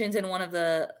dimensions in one of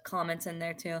the comments in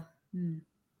there too.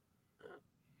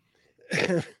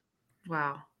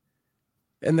 Wow.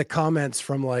 And the comments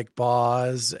from like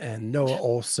Boz and Noah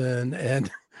Olson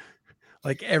and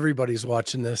like everybody's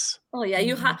watching this. Oh yeah,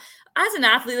 you have as an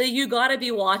athlete, like, you got to be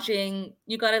watching.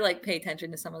 You got to like pay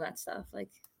attention to some of that stuff. Like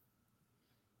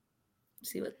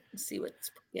see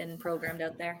what's getting programmed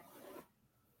out there.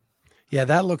 Yeah,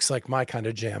 that looks like my kind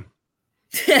of jam.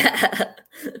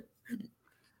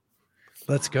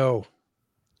 Let's go.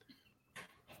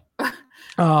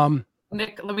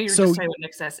 Nick, let me just say what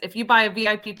Nick says. If you buy a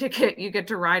VIP ticket, you get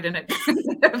to ride in it.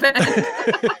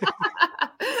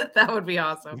 That would be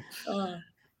awesome.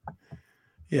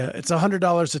 Yeah, it's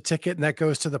 $100 a ticket, and that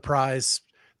goes to the prize,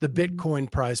 the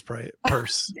Bitcoin prize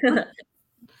purse.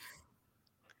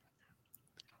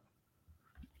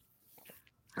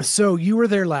 So you were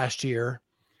there last year.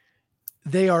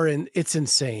 It's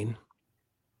insane.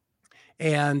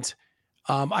 And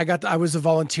I was a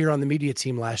volunteer on the media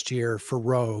team last year for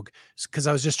Rogue because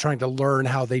I was just trying to learn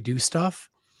how they do stuff.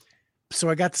 So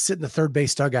I got to sit in the third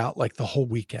base dugout like the whole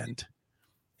weekend.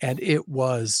 And it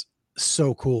was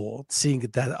so cool seeing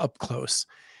that up close.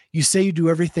 You say you do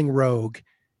everything Rogue.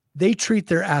 They treat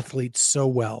their athletes so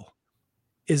well.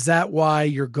 Is that why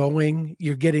you're going?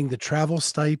 You're getting the travel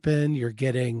stipend. You're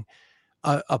getting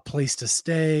a place to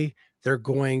stay. They're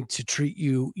going to treat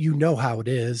you. You know how it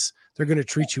is. They're going to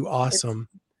treat you awesome.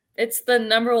 It's the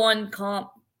number one comp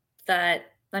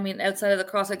that, I mean, outside of the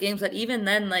CrossFit Games, that even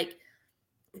then, like,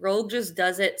 Rogue just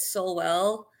does it so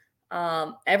well.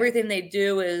 Everything they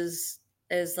do is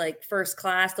like first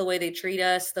class, the way they treat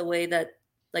us, the way that,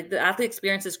 like, the athlete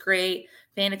experience is great.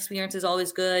 Fan experience is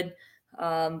always good.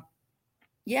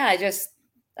 Yeah,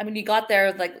 I mean, you got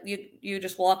there, like, you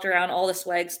just walked around all the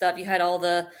swag stuff. You had all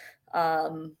the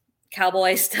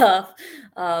cowboy stuff,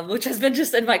 which has been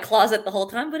just in my closet the whole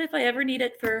time. But if I ever need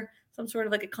it for some sort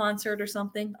of like a concert or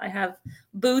something, I have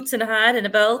boots and a hat and a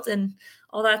belt and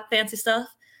all that fancy stuff.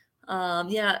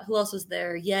 Yeah, who else was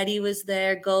there? Yeti was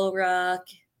there, Go Rock.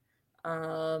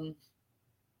 A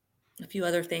few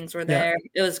other things were there.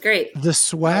 Yeah. It was great. The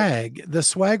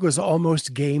swag was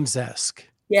almost Games-esque.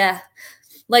 Yeah.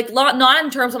 Like not in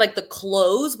terms of like the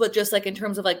clothes, but just like in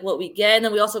terms of like what we get. And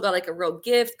then we also got like a Rogue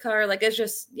gift card. Like it's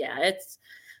just, yeah,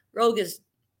 Rogue is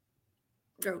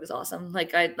awesome.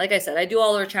 Like I said, I do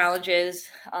all our challenges.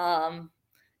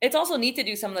 It's also neat to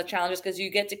do some of the challenges because you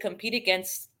get to compete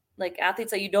against like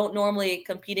athletes that you don't normally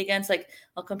compete against. Like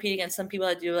I'll compete against some people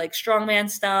that do like strongman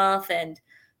stuff and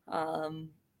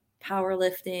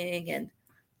powerlifting. And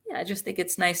yeah, I just think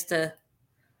it's nice to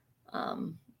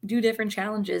do different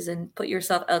challenges and put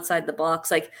yourself outside the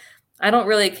box. Like I don't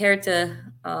really care to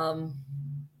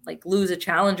like lose a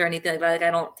challenge or anything like that. Like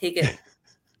I don't take it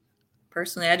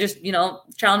personally. I just,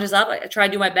 challenges up. I try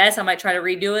to do my best. I might try to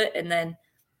redo it and then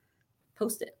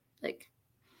post it. Like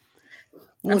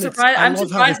Well, I'm surprised.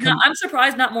 I'm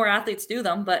surprised not more athletes do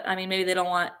them, but I mean, maybe they don't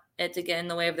want it to get in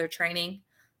the way of their training,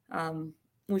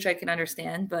 which I can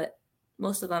understand. But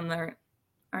most of them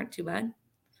aren't too bad,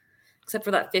 except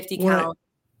for that 50 cal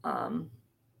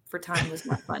for time was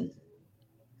not fun.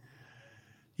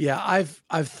 Yeah,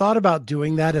 I've thought about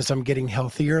doing that as I'm getting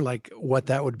healthier, like what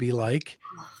that would be like,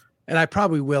 and I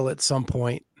probably will at some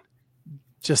point,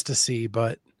 just to see.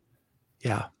 But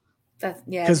yeah.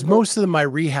 Because most of my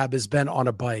rehab has been on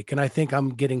a bike, and I think I'm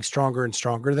getting stronger and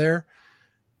stronger there.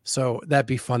 So that'd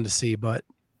be fun to see. But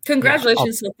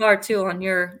congratulations so far too on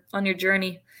your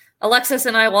journey. Alexis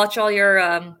and I watch all your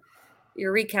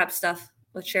recap stuff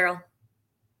with Cheryl.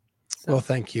 So well,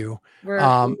 thank you.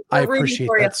 I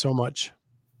appreciate that so much.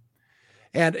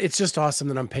 And it's just awesome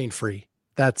that I'm pain free.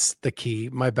 That's the key.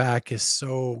 My back is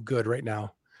so good right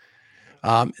now.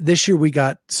 This year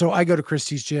I go to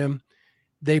Christie's gym.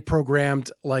 They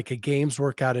programmed like a games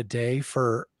workout a day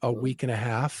for a week and a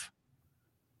half.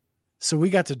 So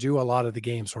we got to do a lot of the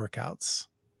games workouts.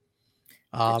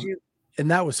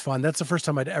 And that was fun. That's the first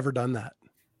time I'd ever done that.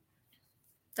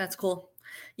 That's cool.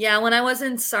 Yeah. When I was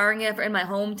in Sarnia in my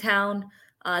hometown,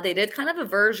 they did kind of a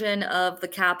version of the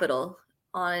Capitol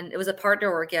it was a partner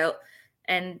workout.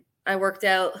 And I worked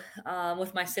out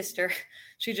with my sister.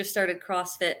 She just started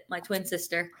CrossFit, my twin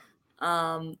sister.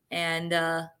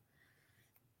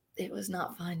 It was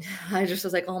not fun. I just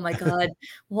was like, oh my God,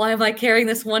 why am I carrying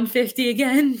this 150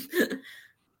 again?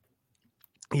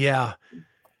 Yeah.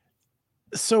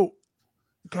 So,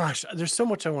 gosh, there's so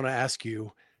much I want to ask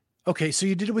you. Okay. So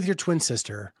you did it with your twin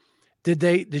sister.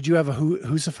 Did you have a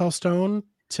Husafell stone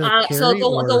to carry? So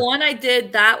the one I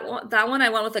did, that one I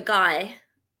went with a guy,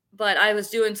 but I was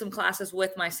doing some classes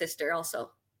with my sister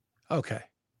also. Okay.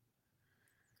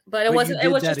 But it was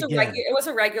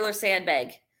a regular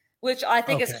sandbag, which I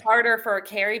think is harder for a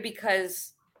carry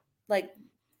because like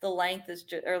the length is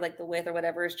just, or like the width or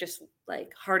whatever is just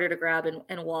like harder to grab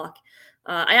and walk.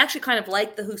 I actually kind of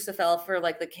like the Husafell for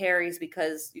like the carries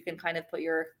because you can kind of put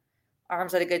your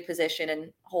arms at a good position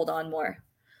and hold on more.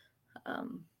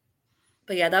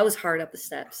 But yeah, that was hard up the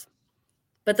steps.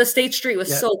 But the State Street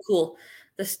was so cool.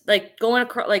 This like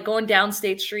going down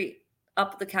State Street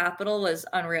up the Capitol was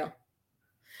unreal.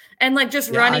 And like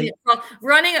just running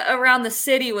around the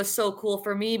city was so cool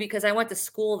for me because I went to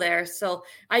school there. So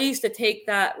I used to take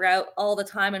that route all the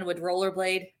time and would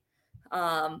rollerblade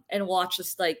and watch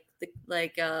this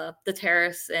the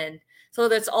terrace. And so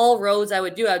that's all roads I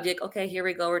would do. I'd be like, okay, here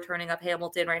we go. We're turning up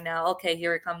Hamilton right now. Okay,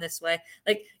 here we come this way.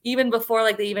 Like even before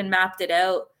like they even mapped it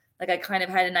out, like I kind of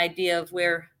had an idea of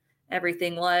where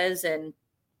everything was. And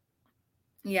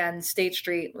yeah, and State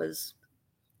Street was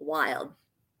wild.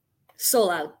 So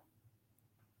loud.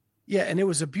 Yeah, and it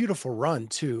was a beautiful run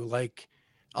too, like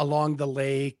along the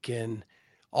lake and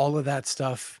all of that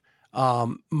stuff.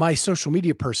 My social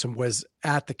media person was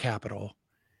at the Capitol.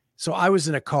 So I was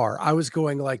in a car. I was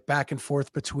going like back and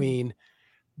forth between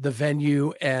the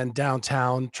venue and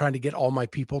downtown, trying to get all my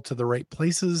people to the right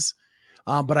places.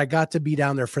 But I got to be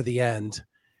down there for the end,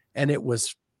 and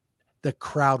the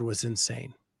crowd was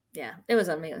insane. Yeah, it was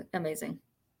amazing.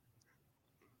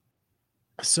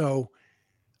 So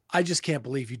I just can't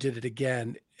believe you did it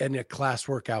again in a class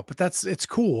workout, but it's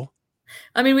cool.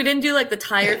 I mean, we didn't do like the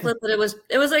tire flip, but it was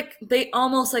like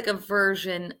almost like a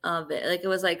version of it. Like it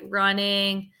was like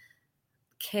running,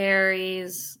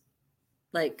 carries,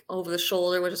 like over the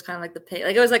shoulder, which is kind of like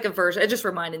like it was like a version. It just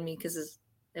reminded me because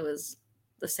it was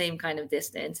the same kind of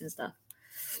distance and stuff.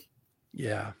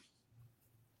 Yeah.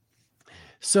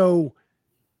 So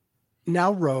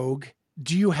now Rogue,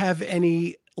 do you have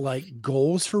any like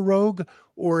goals for Rogue,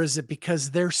 or is it because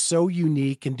they're so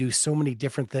unique and do so many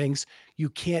different things you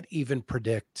can't even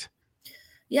predict?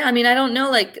 Yeah, I mean, I don't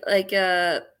know.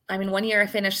 I mean, 1 year I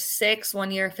finished 6th,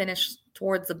 1 year I finished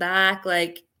towards the back.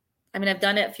 Like, I mean, I've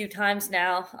done it a few times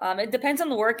now. It depends on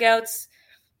the workouts.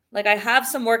 Like, I have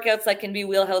some workouts that can be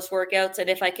wheelhouse workouts, and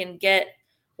if I can get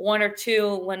 1 or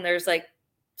 2 when there's like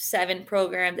 7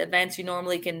 programmed events, you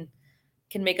normally can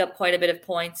make up quite a bit of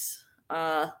points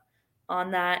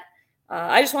on that.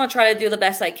 I just want to try to do the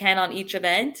best I can on each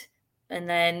event. And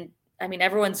then, I mean,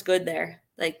 everyone's good there.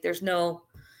 Like there's no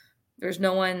there's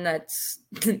no one that's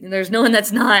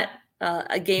not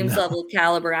a games No. level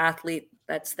caliber athlete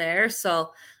that's there.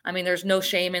 So, I mean, there's no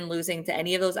shame in losing to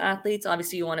any of those athletes.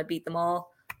 Obviously, you want to beat them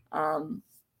all.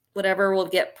 Whatever will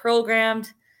get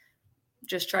programmed,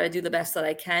 just try to do the best that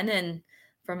I can. And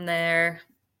from there,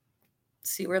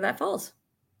 see where that falls.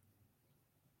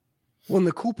 Well, and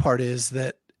the cool part is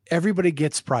that everybody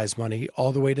gets prize money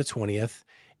all the way to 20th,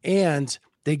 and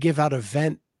they give out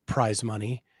event prize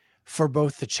money for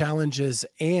both the challenges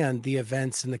and the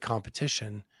events in the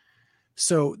competition.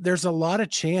 So there's a lot of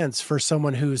chance for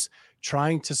someone who's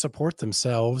trying to support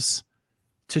themselves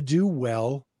to do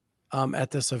well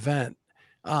at this event.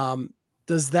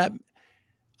 Does that,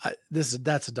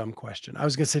 that's a dumb question. I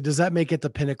was going to say, does that make it the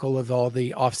pinnacle of all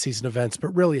the off-season events?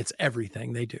 But really it's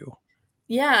everything they do.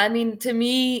 Yeah. I mean, to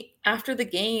me, after the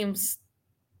games,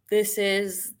 this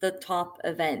is the top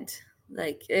event.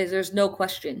 Like, there's no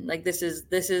question. Like, this is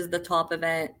the top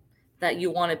event that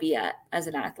you want to be at as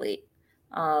an athlete.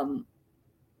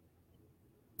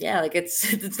 Yeah, like it's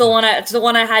the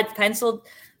one I had penciled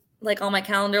like on my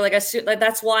calendar. Like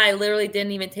that's why I literally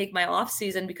didn't even take my off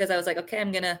season, because I was like, okay,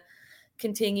 I'm gonna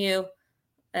continue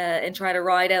and try to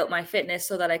ride out my fitness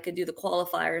so that I could do the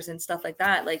qualifiers and stuff like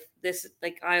that. Like this,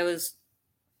 like I was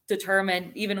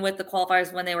determined. Even with the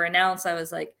qualifiers when they were announced, I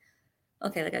was like,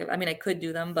 okay, like I mean, I could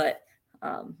do them, but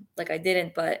like I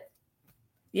didn't. But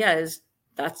yeah,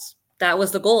 that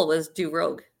was the goal, was do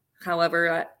Rogue.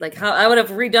 However, I would have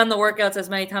redone the workouts as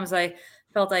many times as I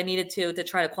felt I needed to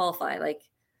try to qualify. Like,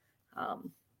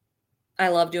 I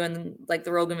love doing like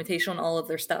the Rogue Invitational and all of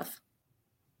their stuff.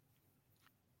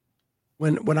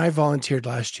 When I volunteered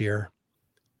last year,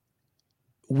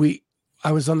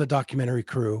 I was on the documentary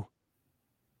crew.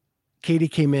 Katie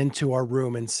came into our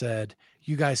room and said,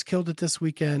 "You guys killed it this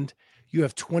weekend. You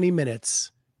have 20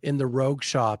 minutes in the Rogue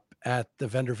shop at the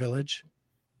vendor village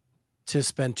to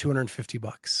spend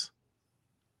 $250.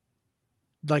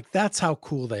 Like, that's how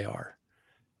cool they are.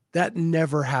 That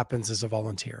never happens as a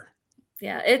volunteer.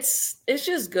 Yeah, it's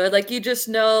just good. Like, you just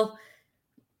know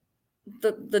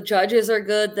the judges are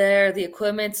good there, the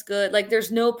equipment's good. Like,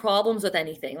 there's no problems with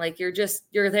anything. Like, you're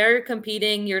there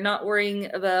competing. You're not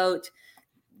worrying about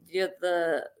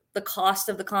the cost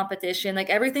of the competition. Like,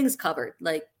 everything's covered.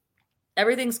 Like,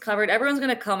 everything's covered. Everyone's going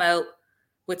to come out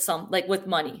with with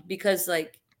money, because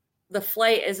like the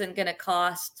flight isn't going to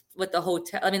cost with the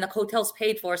hotel. I mean, the hotel's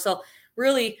paid for. So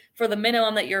really, for the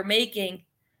minimum that you're making,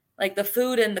 like the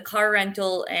food and the car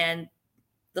rental and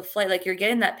the flight, like you're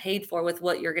getting that paid for with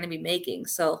what you're going to be making.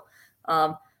 So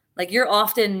like you're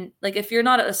often, like if you're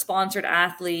not a sponsored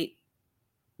athlete,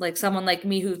 like someone like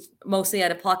me who's mostly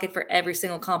out of pocket for every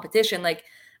single competition, like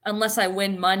unless I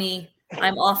win money,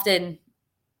 I'm often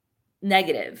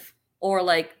negative, or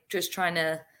like just trying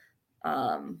to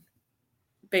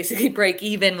basically break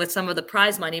even with some of the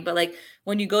prize money. But like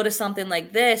when you go to something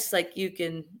like this, like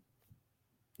you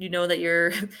know that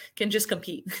you're can just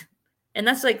compete, and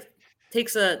that's like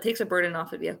takes a burden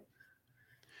off of you,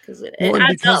 because it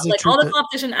adds up. Like all the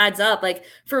competition adds up. Like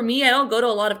for me, I don't go to a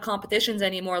lot of competitions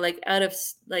anymore, like out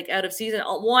of season.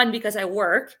 One, because I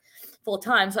work full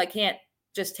time, so I can't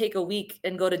just take a week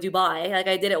and go to Dubai. Like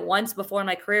I did it once before in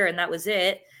my career, and that was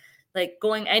it. Like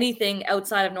going anything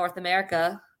outside of North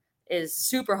America is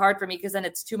super hard for me, because then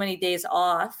it's too many days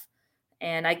off,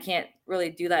 and I can't really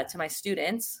do that to my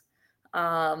students.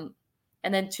 And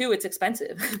then two, it's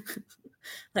expensive.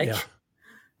 Like, yeah.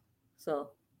 So.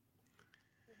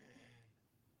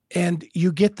 And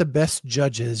you get the best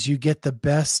judges, you get the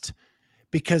best,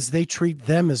 because they treat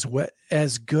them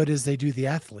as good as they do the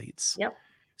athletes. Yep.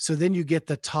 So then you get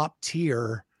the top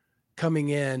tier coming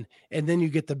in, and then you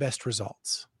get the best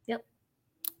results. Yep.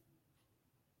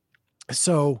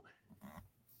 So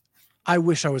I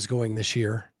wish I was going this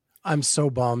year. I'm so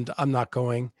bummed I'm not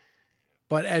going.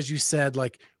 But as you said,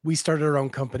 like we started our own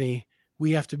company.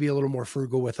 We have to be a little more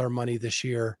frugal with our money this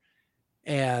year.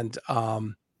 And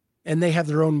they have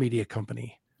their own media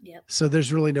company. Yep. So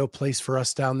there's really no place for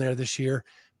us down there this year,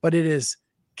 but it is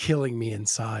killing me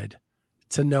inside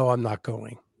to know I'm not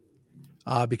going,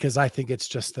 because I think it's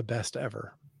just the best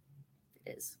ever.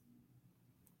 It is.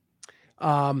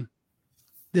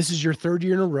 This is your third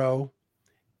year in a row.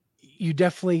 You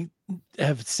definitely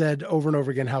have said over and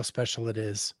over again how special it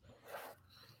is.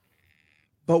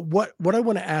 But what I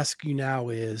want to ask you now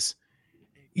is,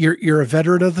 you're a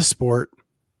veteran of the sport.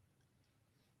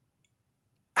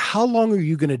 How long are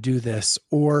you going to do this?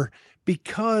 Or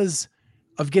because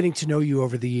of getting to know you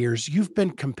over the years, you've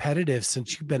been competitive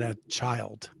since you've been a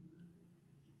child.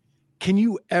 Can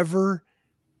you ever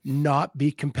not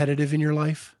be competitive in your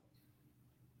life?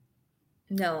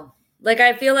 No, Like,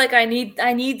 I feel like I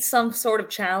need some sort of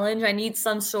challenge. I need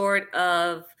some sort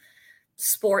of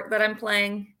sport that I'm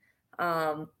playing.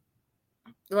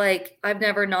 Like, I've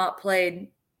never not played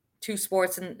 2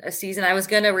 sports in a season. I was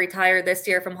going to retire this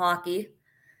year from hockey,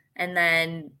 and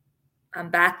then I'm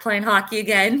back playing hockey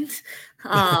again.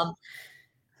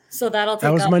 So that'll That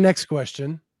take was up. my next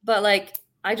question. But like,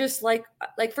 I just like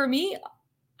for me,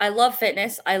 I love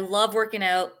fitness. I love working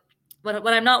out. When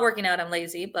I'm not working out, I'm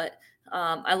lazy, but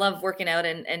I love working out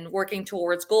and working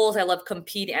towards goals. I love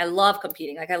competing.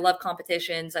 Like, I love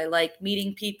competitions. I like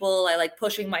meeting people. I like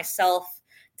pushing myself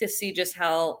to see just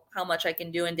how much I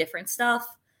can do in different stuff.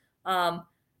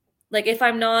 Like, if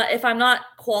I'm not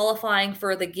qualifying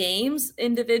for the games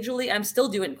individually, I'm still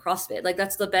doing CrossFit. Like,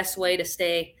 that's the best way to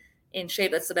stay in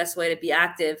shape. That's the best way to be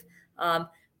active.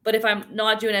 But if I'm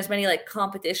not doing as many like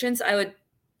competitions, I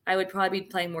would probably be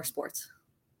playing more sports.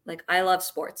 Like, I love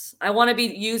sports. I want to be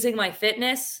using my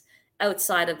fitness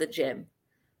outside of the gym.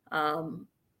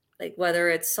 Like, whether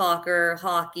it's soccer,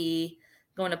 hockey,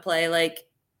 going to play like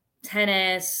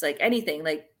tennis, like anything,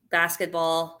 like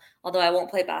basketball. Although I won't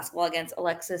play basketball against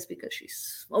Alexis because she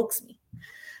smokes me.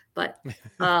 But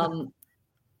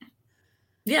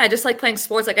yeah, I just like playing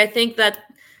sports. Like, I think that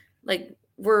like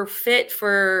we're fit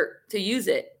to use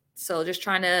it. So just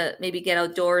trying to maybe get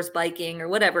outdoors, biking or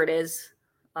whatever it is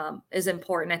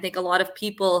important. I think a lot of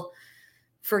people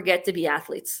forget to be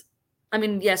athletes. I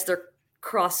mean, yes, they're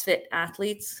CrossFit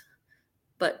athletes,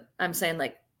 but I'm saying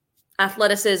like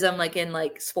athleticism, like in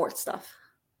like sports stuff.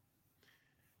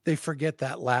 They forget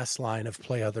that last line of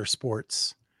play other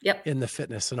sports. Yep. In the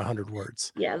fitness in 100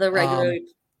 words. Yeah, the regular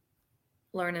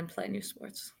learn and play new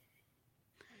sports.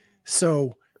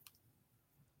 So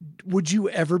would you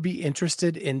ever be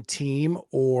interested in team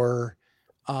or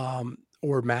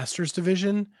masters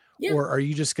division? Yeah. Or are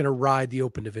you just going to ride the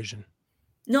open division?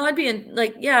 No, I'd be in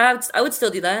like, yeah, I would still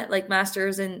do that. Like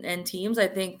masters and teams. I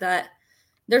think that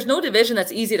there's no division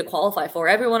that's easy to qualify for.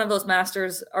 Every one of those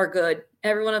masters are good.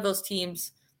 Every one of those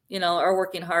teams, are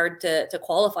working hard to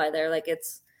qualify there. Like,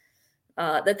 it's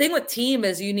the thing with team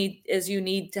is you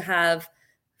need to have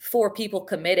 4 people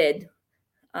committed,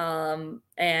 and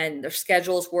their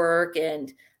schedules work,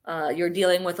 and you're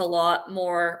dealing with a lot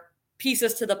more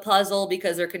pieces to the puzzle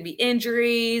because there can be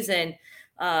injuries, and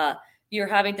you're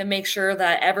having to make sure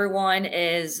that everyone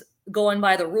is going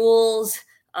by the rules,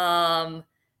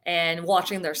 and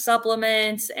watching their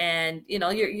supplements, and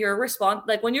you're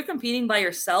like when you're competing by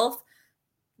yourself,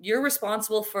 you're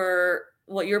responsible for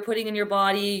what you're putting in your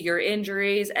body, your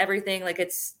injuries, everything. Like,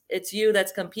 it's you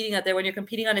that's competing out there. When you're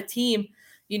competing on a team,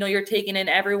 you're taking in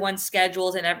everyone's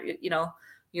schedules and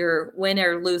you're win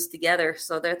or lose together.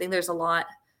 So I think there's a lot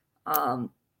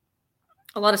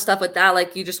of stuff with that.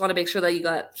 Like, you just want to make sure that you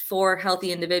got 4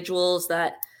 healthy individuals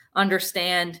that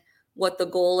understand what the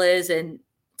goal is and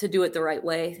to do it the right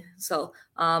way. So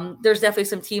there's definitely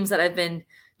some teams that I've been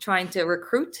trying to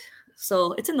recruit.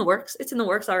 So it's in the works. It's in the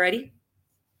works already.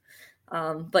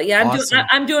 But yeah, Awesome.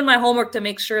 I'm doing my homework to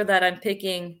make sure that I'm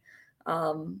picking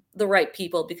the right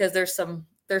people, because there's some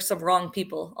wrong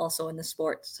people also in the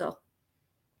sport. So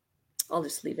I'll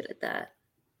just leave it at that.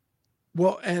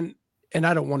 Well, and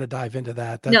I don't want to dive into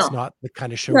that. That's not the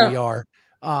kind of show we are.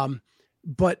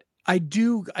 But I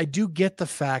do get the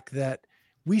fact that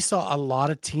we saw a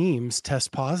lot of teams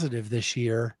test positive this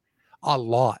year, a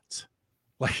lot,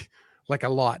 like a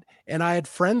lot. And I had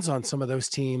friends on some of those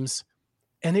teams,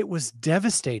 and it was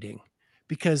devastating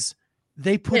because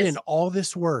they put in all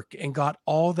this work and got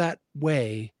all that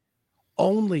way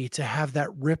only to have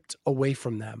that ripped away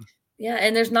from them. Yeah.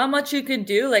 And there's not much you can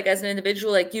do. Like, as an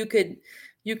individual, like you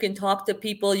can talk to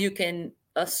people, you can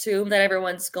assume that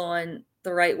everyone's going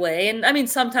the right way. And I mean,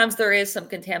 sometimes there is some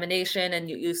contamination, and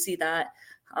you see that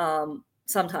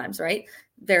sometimes, right?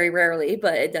 Very rarely,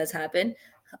 but it does happen.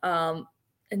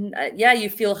 You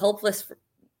feel helpless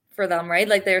for them, right?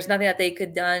 Like, there's nothing that they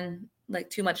could done like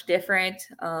too much different.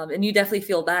 And you definitely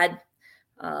feel bad.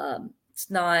 It's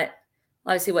not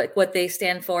obviously what they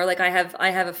stand for. Like, I have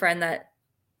a friend that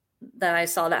I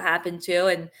saw that happen to,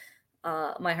 and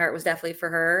my heart was definitely for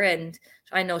her. And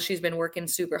I know she's been working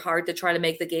super hard to try to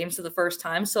make the games for the first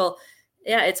time. So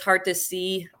yeah, it's hard to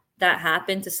see that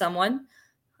happen to someone.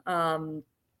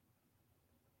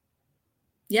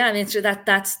 Yeah, I mean, so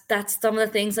that's some of the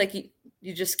things like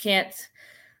you just can't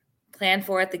plan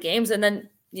for at the games. And then,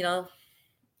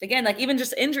 again, like even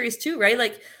just injuries too, right?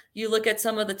 Like, you look at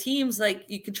some of the teams, like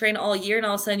you can train all year and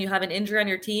all of a sudden you have an injury on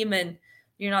your team and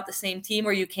you're not the same team,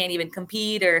 or you can't even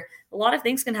compete, or a lot of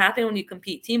things can happen when you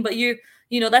compete team, but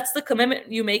that's the commitment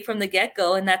you make from the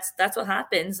get-go. And that's what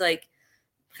happens, like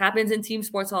happens in team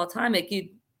sports all the time. Like,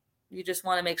 you just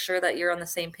want to make sure that you're on the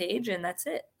same page, and that's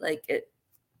it. Like, it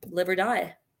live or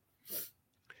die.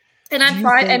 And I'm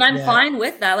fine. And I'm fine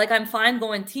with that. Like, I'm fine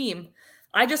going team.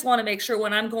 I just want to make sure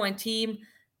when I'm going team,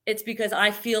 it's because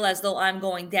I feel as though I'm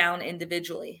going down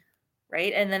individually.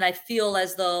 Right. And then I feel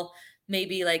as though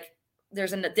maybe like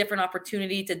there's a different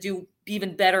opportunity to do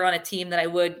even better on a team than I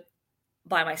would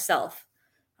by myself.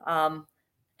 And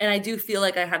I do feel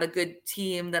like I have a good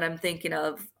team that I'm thinking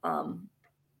of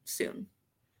soon.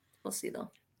 We'll see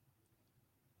though.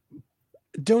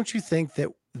 Don't you think that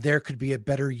there could be a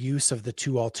better use of the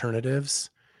two alternatives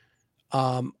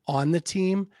on the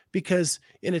team? Because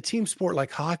in a team sport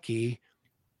like hockey,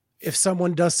 if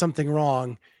someone does something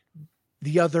wrong,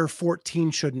 the other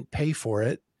 14 shouldn't pay for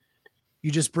it.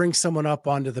 You just bring someone up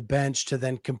onto the bench to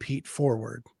then compete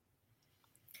forward.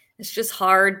 It's just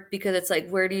hard because it's like,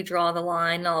 where do you draw the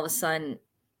line? All of a sudden,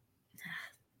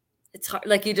 it's hard.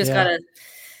 Like, you just gotta.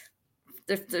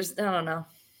 There's I don't know.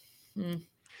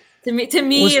 To me,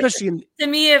 well, especially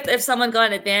if someone got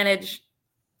an advantage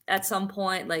at some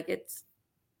point, like, it's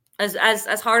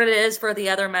as hard as it is for the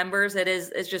other members,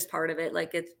 it's just part of it.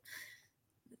 Like,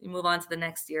 you move on to the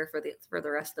next year for the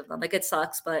rest of them. Like, it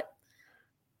sucks, but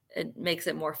it makes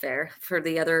it more fair for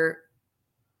the other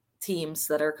teams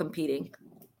that are competing.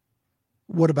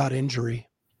 What about injury?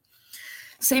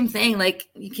 Same thing. Like,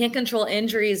 you can't control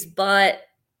injuries, but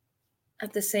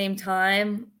at the same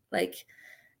time, like,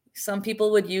 some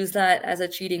people would use that as a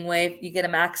cheating way. You get a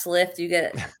max lift, you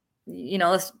get,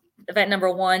 event number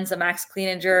 1's a max clean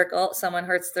and jerk. Oh, someone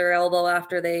hurts their elbow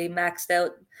after they maxed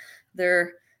out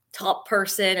their top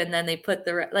person, and then they put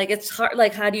it's hard.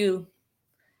 Like, how do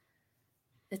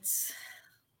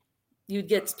you'd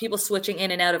get people switching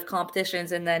in and out of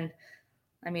competitions, and then,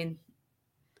 I mean,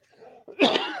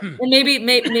 and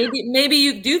maybe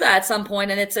you do that at some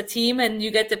point, and it's a team, and you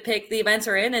get to pick the events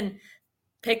are in and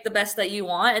pick the best that you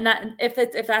want. And that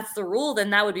if that's the rule,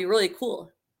 then that would be really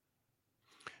cool.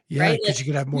 Yeah, because you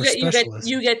could have more specialists.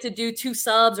 You get to do 2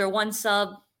 subs or 1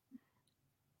 sub,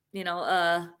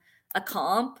 a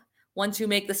comp. Once you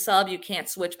make the sub, you can't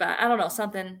switch back. I don't know,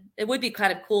 something. It would be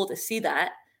kind of cool to see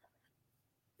that.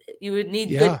 You would need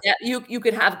good depth. You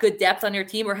could have good depth on your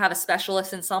team, or have a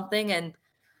specialist in something, and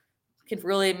could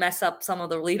really mess up some of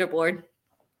the leaderboard.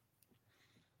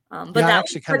 But I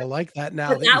actually kind of like that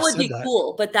now. That would be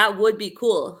cool. But that would be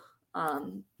cool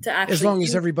to actually. As long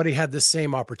as everybody had the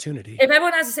same opportunity. If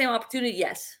everyone has the same opportunity,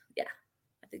 yes. Yeah.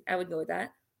 I think I would go with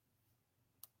that.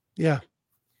 Yeah.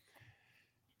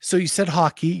 So you said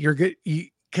hockey. You're good.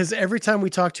 Because every time we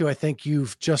talk to you, I think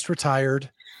you've just retired.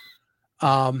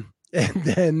 And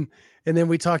then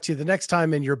we talk to you the next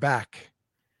time and you're back.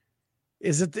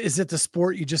 Is it the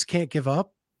sport you just can't give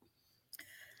up?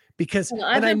 Because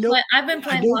I've been playing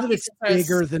I know hockey that it's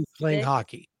bigger than playing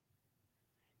hockey.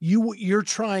 You're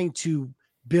trying to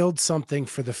build something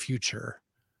for the future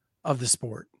of the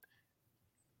sport.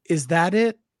 Is that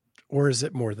it, or is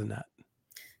it more than that?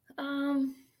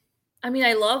 I mean,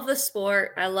 I love the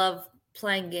sport. I love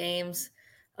playing games.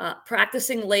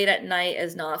 Practicing late at night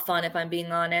is not fun, if I'm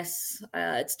being honest.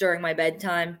 It's during my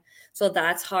bedtime, so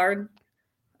that's hard.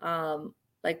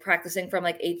 Like, practicing from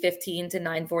like 8:15 to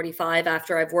 9:45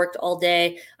 after I've worked all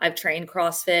day. I've trained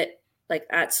CrossFit, like,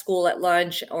 at school, at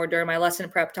lunch, or during my lesson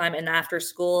prep time, and after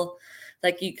school.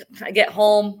 Like, I get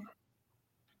home,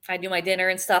 I do my dinner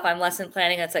and stuff. I'm lesson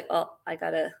planning. It's like, oh, I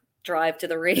gotta drive to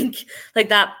the rink. Like,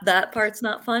 that part's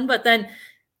not fun. But then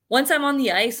once I'm on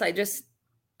the ice, I just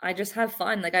have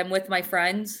fun. Like, I'm with my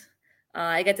friends.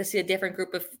 I get to see a different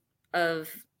group of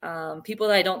people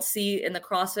that I don't see in the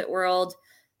CrossFit world,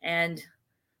 and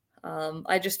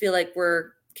I just feel like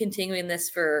we're continuing this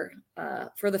for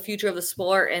the future of the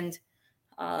sport. And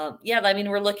I mean,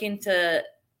 we're looking to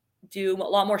do a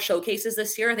lot more showcases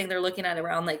this year. I think they're looking at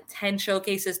around like 10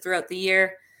 showcases throughout the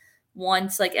year,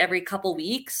 once like every couple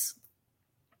weeks.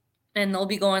 And they'll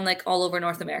be going like all over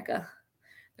North America.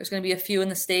 There's going to be a few in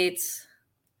the States,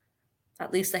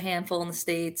 at least a handful in the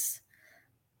States,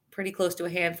 pretty close to a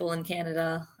handful in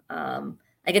Canada.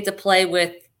 I get to play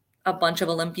with a bunch of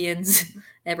Olympians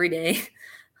every day.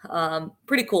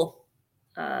 Pretty cool.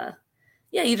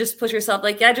 You just push yourself.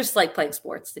 Like, I just like playing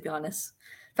sports, to be honest.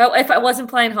 If I wasn't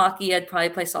playing hockey, I'd probably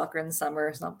play soccer in the summer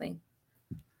or something.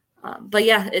 But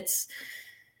yeah, it's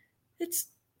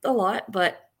a lot.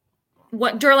 But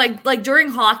during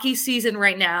hockey season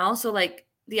right now, so like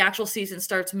the actual season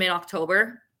starts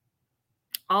mid-October.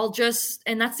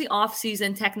 And that's the off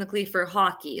season technically for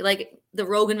hockey, like the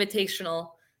Rogue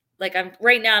Invitational. Like,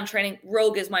 I'm training.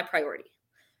 Rogue is my priority.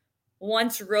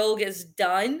 Once Rogue is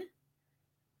done,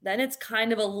 then it's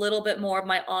kind of a little bit more of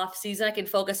my off season. I can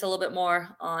focus a little bit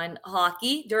more on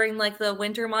hockey during like the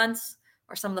winter months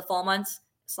or some of the fall months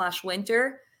 /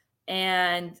 winter.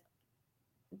 And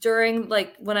during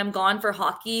like when I'm gone for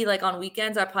hockey, like on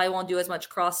weekends, I probably won't do as much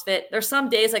CrossFit. There's some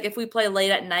days, like if we play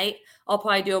late at night, I'll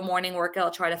probably do a morning workout.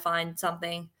 I'll try to find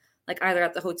something like either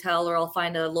at the hotel or I'll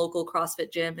find a local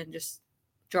CrossFit gym and just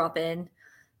drop in.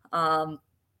 And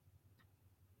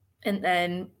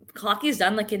then hockey is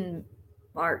done like in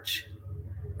March,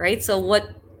 right? So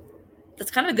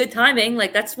that's kind of good timing.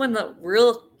 Like that's when the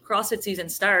real CrossFit season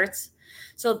starts.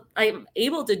 So I'm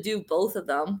able to do both of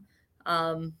them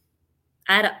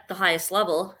at the highest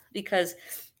level, because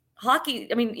hockey,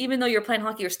 I mean, even though you're playing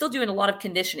hockey, you're still doing a lot of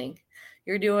conditioning.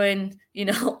 You're doing,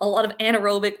 a lot of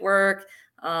anaerobic work.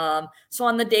 So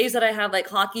on the days that I have like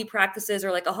hockey practices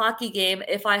or like a hockey game,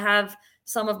 if I have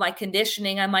some of my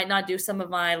conditioning, I might not do some of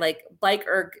my like bike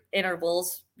erg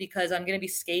intervals because I'm going to be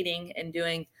skating and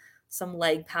doing some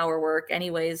leg power work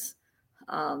anyways.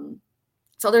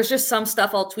 So there's just some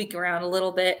stuff I'll tweak around a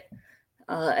little bit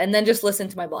and then just listen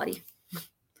to my body.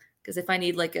 Because if I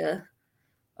need like a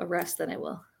rest, then I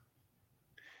will.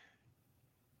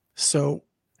 So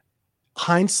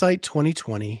hindsight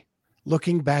 2020,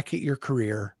 looking back at your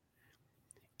career,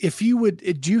 do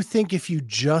you think if you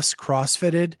just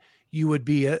CrossFitted, you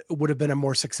would have been a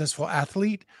more successful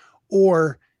athlete,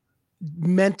 or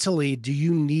mentally, do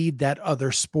you need that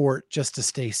other sport just to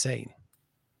stay sane?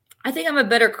 I think I'm a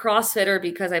better CrossFitter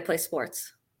because I play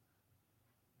sports.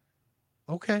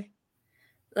 Okay.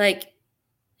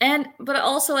 But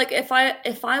also like if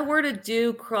I were to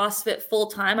do CrossFit full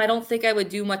time, I don't think I would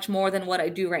do much more than what I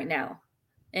do right now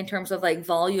in terms of like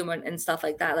volume and stuff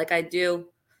like that. Like I do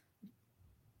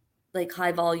like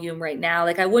high volume right now.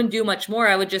 Like I wouldn't do much more.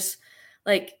 I would just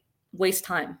like waste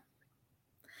time.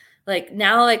 Like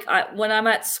now, like when I'm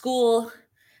at school,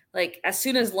 like as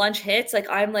soon as lunch hits, like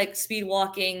I'm like speed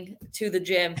walking to the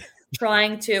gym,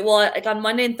 like on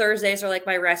Monday and Thursdays are like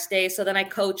my rest days. So then I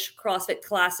coach CrossFit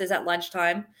classes at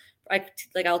lunchtime.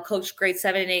 I'll coach grade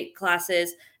 7 and 8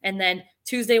 classes. And then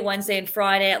Tuesday, Wednesday, and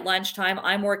Friday at lunchtime,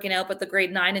 I'm working out, but the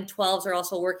grade 9 and 12s are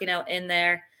also working out in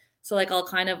there. So like I'll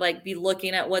kind of like be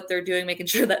looking at what they're doing, making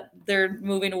sure that they're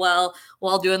moving well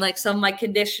while doing like some of my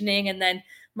conditioning. And then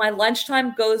my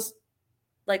lunchtime goes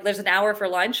like there's an hour for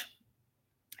lunch.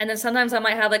 And then sometimes I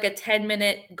might have like a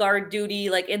 10-minute guard duty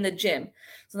like in the gym.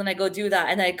 So then I go do that.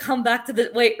 And then I come back to the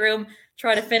weight room,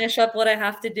 try to finish up what I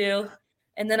have to do.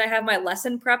 And then I have my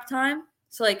lesson prep time.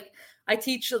 So like I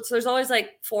teach, so there's always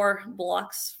like 4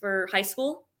 blocks for high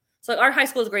school. So like our high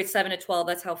school is grade 7 to 12.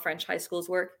 That's how French high schools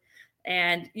work.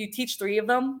 And you teach 3 of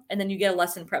them and then you get a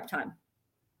lesson prep time.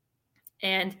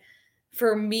 And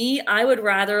for me, I would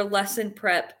rather lesson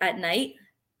prep at night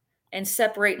and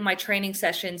separate my training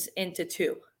sessions into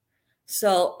 2.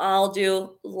 So I'll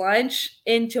do lunch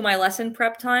into my lesson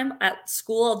prep time at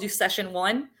school. I'll do session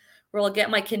 1 where I'll get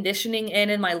my conditioning in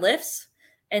and my lifts.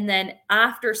 And then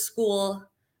after school,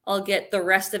 I'll get the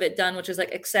rest of it done, which is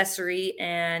like accessory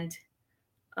and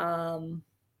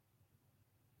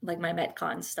like my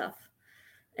Metcon stuff.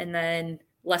 And then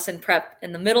lesson prep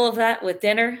in the middle of that with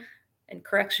dinner and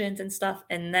corrections and stuff.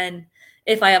 And then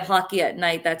if I have hockey at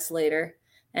night, that's later.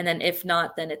 And then if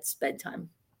not, then it's bedtime.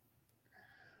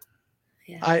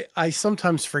 Yeah. I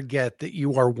sometimes forget that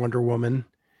you are Wonder Woman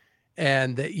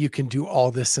and that you can do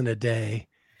all this in a day.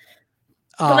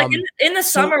 But like in the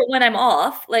summer when I'm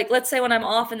off, like let's say when I'm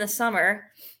off in the summer,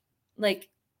 like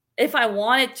if I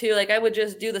wanted to, like I would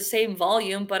just do the same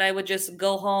volume, but I would just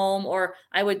go home or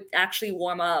I would actually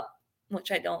warm up,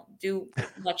 which I don't do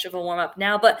much of a warm up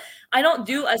now, but I don't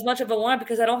do as much of a warm up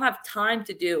because I don't have time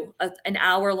to do an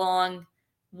hour long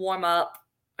warm up,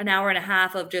 an hour and a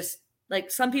half of just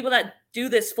like some people that do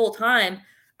this full time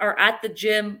are at the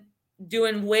gym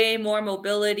doing way more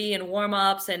mobility and warm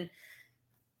ups. And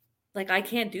like, I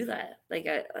can't do that. Like,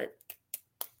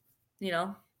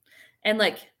 and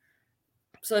like,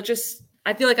 so it just,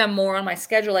 I feel like I'm more on my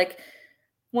schedule. Like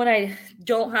when I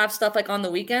don't have stuff like on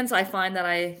the weekends, I find that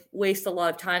I waste a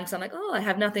lot of time. So I'm like, oh, I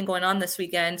have nothing going on this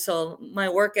weekend. So my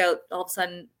workout all of a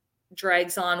sudden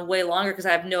drags on way longer because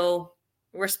I have no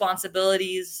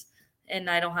responsibilities and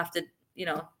I don't have to,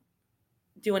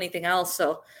 do anything else.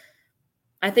 So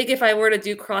I think if I were to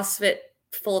do CrossFit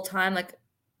full time, like,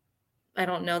 I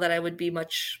don't know that I would be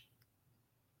much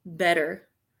better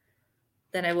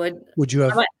than I would. Would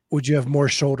you have more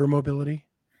shoulder mobility?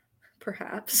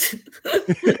 Perhaps.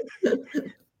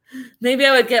 Maybe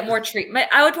I would get more treatment.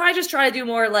 I would probably just try to do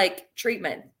more like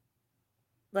treatment,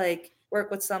 like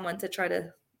work with someone to try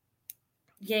to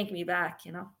yank me back,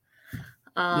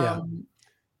 Yeah.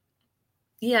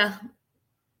 Yeah.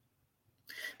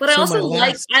 But So I also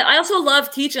last, I also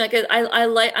love teaching. Like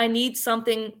I need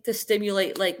something to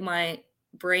stimulate like my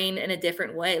brain in a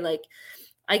different way. Like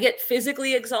I get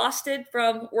physically exhausted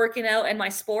from working out and my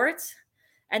sports,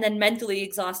 and then mentally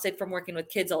exhausted from working with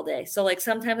kids all day. So like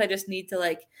sometimes I just need to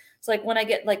like, it's like when I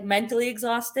get like mentally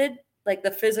exhausted, like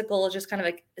the physical is just kind of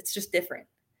like, it's just different.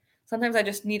 Sometimes I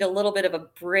just need a little bit of a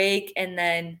break and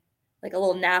then like a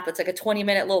little nap. It's like a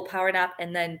 20-minute little power nap.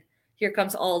 And then here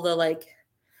comes all the like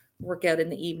workout in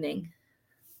the evening.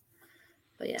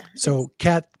 But yeah. so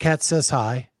Kat says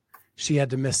hi. She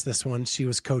had to miss this one. She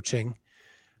was coaching.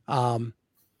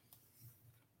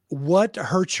 What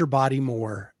hurts your body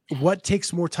more? What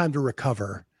takes more time to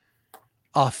recover?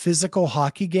 A physical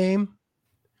hockey game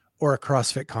or a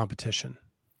CrossFit competition?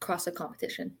 CrossFit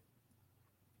competition.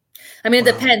 I mean,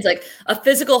 it depends. Like a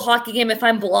physical hockey game, if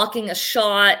I'm blocking a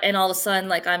shot and all of a sudden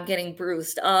like I'm getting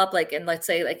bruised up, like, and let's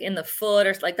say like in the foot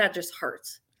or like that just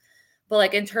hurts. But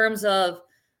like in terms of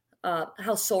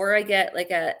how sore I get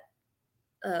like at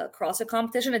CrossFit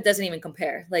competition, it doesn't even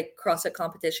compare. Like CrossFit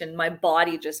competition, my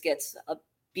body just gets a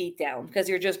beat down because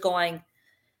you're just going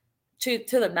to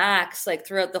the max like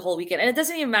throughout the whole weekend. And it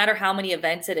doesn't even matter how many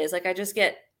events it is. Like I just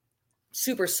get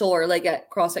super sore like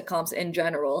at CrossFit comps in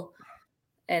general.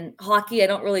 And hockey, I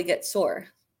don't really get sore.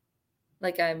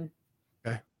 Like I'm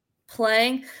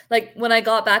playing. Like when I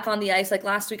got back on the ice, like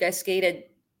last week I skated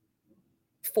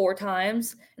 4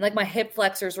 times. And like my hip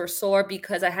flexors were sore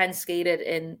because I hadn't skated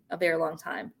in a very long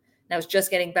time. And I was just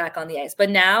getting back on the ice.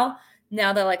 But now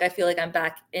that like I feel like I'm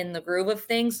back in the groove of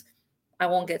things, I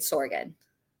won't get sore again.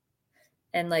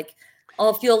 And like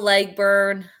I'll feel leg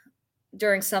burn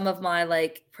during some of my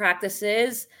like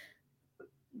practices,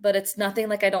 but it's nothing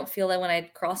like I don't feel that when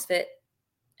I CrossFit,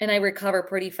 and I recover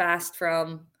pretty fast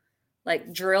from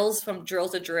drill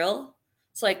to drill.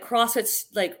 So like CrossFit's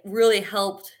like really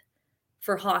helped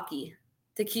for hockey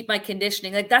to keep my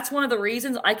conditioning. Like that's one of the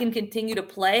reasons I can continue to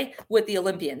play with the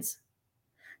Olympians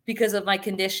because of my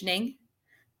conditioning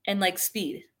and like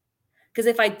speed. Because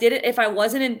if I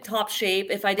wasn't in top shape,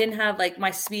 if I didn't have like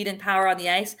my speed and power on the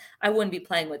ice, I wouldn't be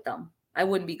playing with them. I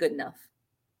wouldn't be good enough.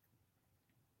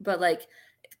 But like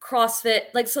CrossFit,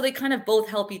 like, so they kind of both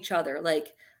help each other.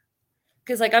 Like,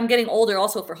 because like I'm getting older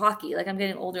also for hockey. Like I'm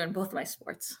getting older in both my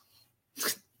sports.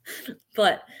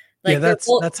 But like, yeah,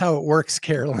 that's how it works,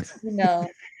 Carolyne. No,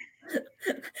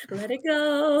 let it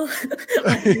go.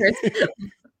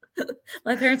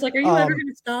 My parents like, are you ever going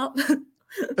to stop?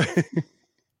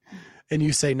 And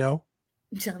you say no?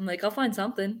 I'm like, I'll find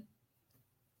something.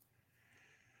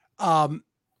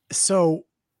 So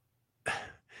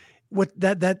what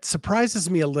that surprises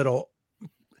me a little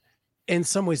in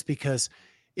some ways, because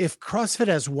if CrossFit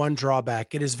has one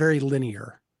drawback, it is very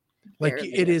linear. Like very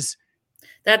linear. It is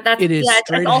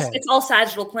straight ahead. It's all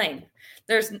sagittal plane.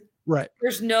 There's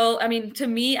no, I mean, to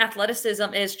me,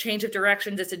 athleticism is change of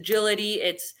directions. It's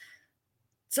agility.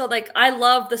 So like, I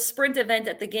love the sprint event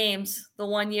at the games, the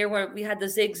one year where we had the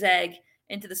zigzag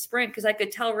into the sprint, because I could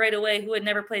tell right away who had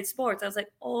never played sports. I was like,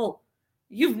 oh,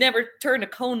 you've never turned a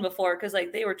cone before, because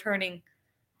like they were turning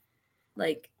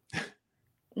like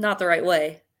not the right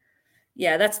way.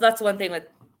 Yeah, that's one thing with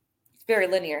very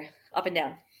linear, up and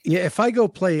down. Yeah, if I go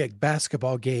play a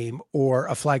basketball game or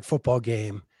a flag football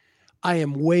game, I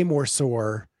am way more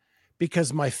sore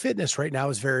because my fitness right now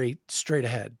is very straight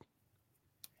ahead.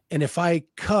 And if I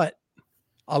cut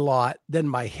a lot, then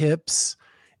my hips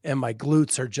and my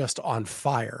glutes are just on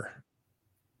fire.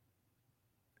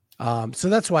 So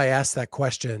that's why I asked that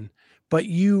question. But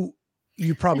you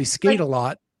probably skate a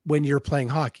lot when you're playing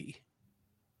hockey.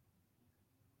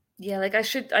 Yeah, like I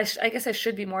guess I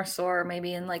should be more sore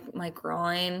maybe in like my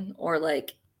groin or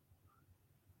like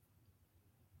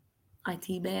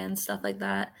IT band, stuff like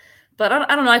that. But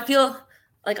I don't know. I feel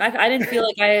like I didn't feel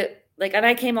like and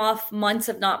I came off months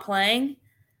of not playing,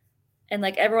 and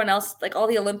like everyone else, like all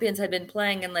the Olympians had been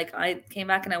playing, and like I came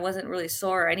back and I wasn't really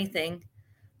sore or anything.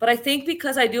 But I think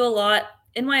because I do a lot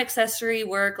in my accessory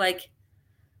work, like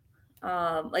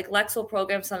Lex will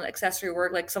program some accessory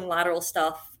work, like some lateral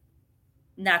stuff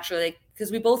naturally,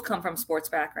 because we both come from sports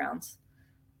backgrounds.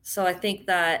 So I think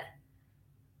that,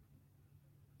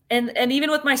 and even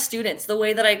with my students, the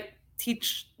way that I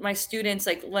teach my students,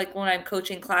 like when I'm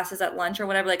coaching classes at lunch or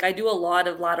whatever, like I do a lot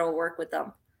of lateral work with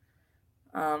them.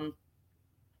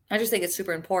 I just think it's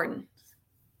super important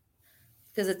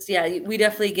because we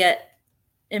definitely get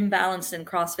imbalanced in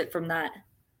CrossFit from that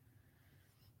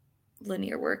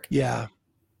linear work. Yeah.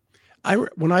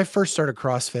 When I first started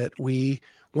CrossFit,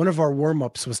 one of our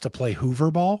warm-ups was to play Hoover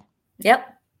ball. Yep.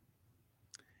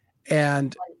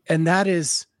 And that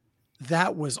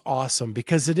was awesome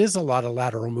because it is a lot of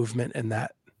lateral movement in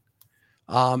that.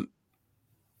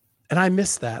 And I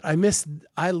miss that.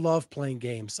 I love playing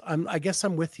games. I guess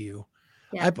I'm with you.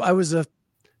 Yeah. I was a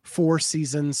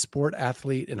 4-season sport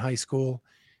athlete in high school,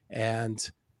 and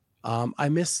I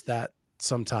miss that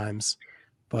sometimes.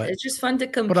 But it's just fun to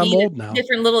I'm compete old in now.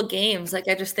 different little games. Like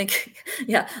I just think,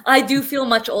 yeah, I do feel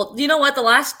much old. You know what? The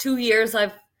last 2 years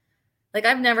I've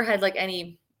never had like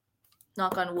any,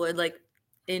 knock on wood, like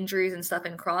injuries and stuff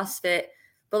in CrossFit,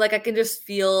 but like I can just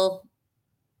feel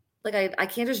like I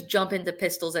can't just jump into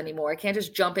pistols anymore. I can't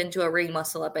just jump into a ring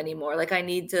muscle up anymore. Like I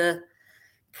need to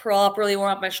properly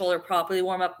warm up my shoulder, properly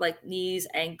warm up like knees,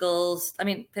 ankles. I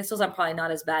mean, pistols I'm probably not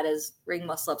as bad as ring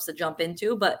muscle ups to jump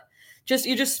into, but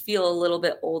you just feel a little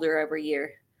bit older every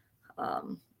year.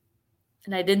 And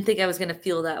I didn't think I was going to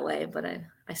feel that way, but I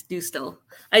do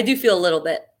feel a little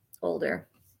bit older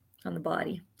on the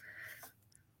body.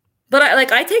 But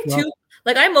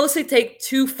I mostly take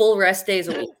 2 full rest days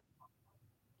a week.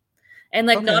 And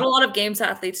like not a lot of games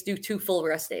athletes do 2 full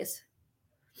rest days.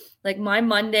 Like my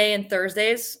Monday and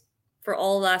Thursdays for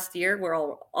all last year were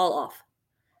all off.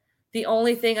 The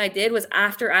only thing I did was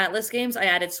after Atlas Games, I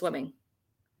added swimming.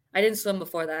 I didn't swim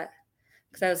before that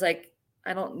because I was like,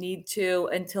 I don't need to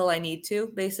until I need to,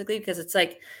 basically, because it's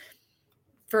like,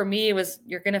 for me, it was,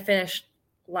 you're going to finish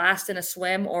last in a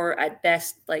swim or at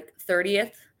best like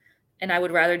 30th. And I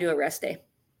would rather do a rest day.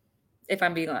 If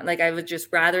I'm being honest, like I would just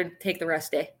rather take the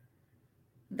rest day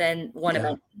than one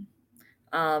event.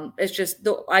 It's just,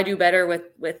 I do better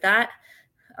with that.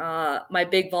 My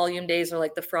big volume days are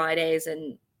like the Fridays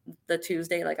and the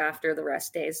Tuesday, like after the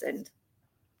rest days. And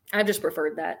I've just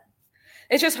preferred that.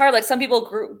 It's just hard. Like some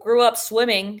people grew up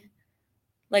swimming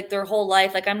like their whole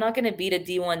life. Like I'm not going to beat a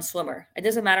D1 swimmer. It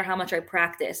doesn't matter how much I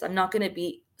practice. I'm not going to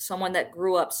beat someone that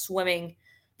grew up swimming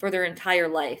for their entire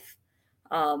life.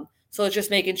 So it's just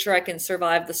making sure I can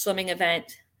survive the swimming event.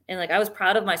 And like, I was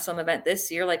proud of my swim event this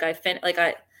year. Like I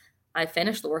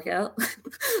finished the workout.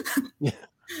 Yeah.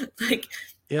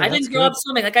 I didn't grow up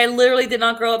swimming. Like I literally did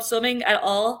not grow up swimming at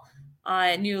all.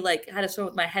 I knew like how to swim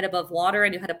with my head above water. I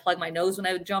knew how to plug my nose when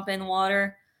I would jump in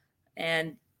water.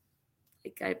 And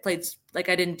like I played, like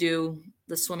I didn't do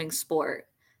the swimming sport.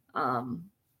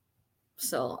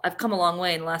 So I've come a long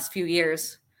way in the last few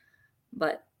years,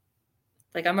 but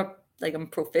like I'm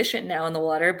proficient now in the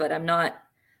water, but I'm not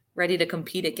ready to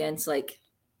compete against like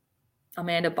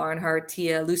Amanda Barnhart,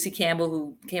 Tia, Lucy Campbell,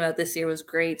 who came out this year, was a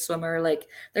great swimmer. Like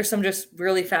there's some just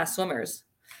really fast swimmers.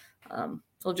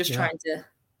 So just trying to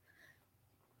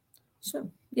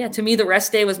swim. Yeah, to me, the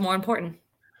rest day was more important.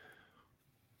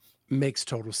 Makes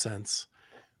total sense.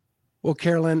 Well,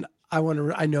 Carolyne,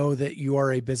 I know that you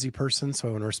are a busy person, so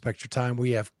I want to respect your time.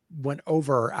 We have went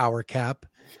over our cap,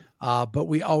 but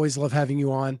we always love having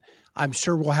you on. I'm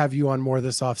sure we'll have you on more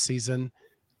this off season.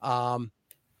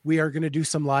 We are going to do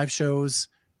some live shows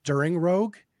during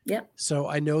Rogue. Yeah. So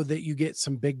I know that you get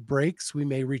some big breaks. We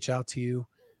may reach out to you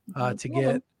to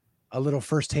get a little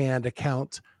firsthand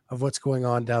account of what's going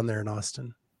on down there in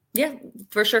Austin. Yeah,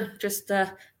 for sure. Just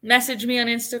message me on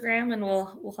Instagram and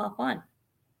we'll hop on.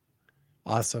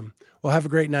 Awesome. Well, have a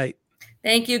great night.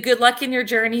 Thank you. Good luck in your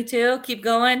journey too. Keep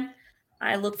going.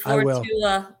 I look forward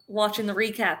to watching the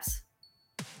recaps.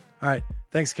 All right.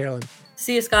 Thanks, Carolyne.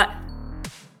 See you, Scott.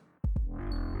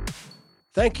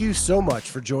 Thank you so much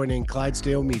for joining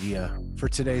Clydesdale Media for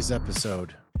today's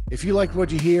episode. If you liked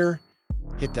what you hear,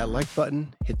 hit that like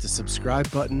button, hit the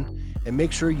subscribe button, and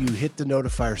make sure you hit the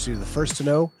notifier so you're the first to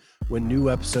know when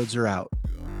new episodes are out.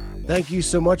 Thank you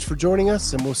so much for joining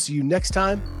us, and we'll see you next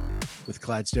time with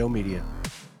Clydesdale Media.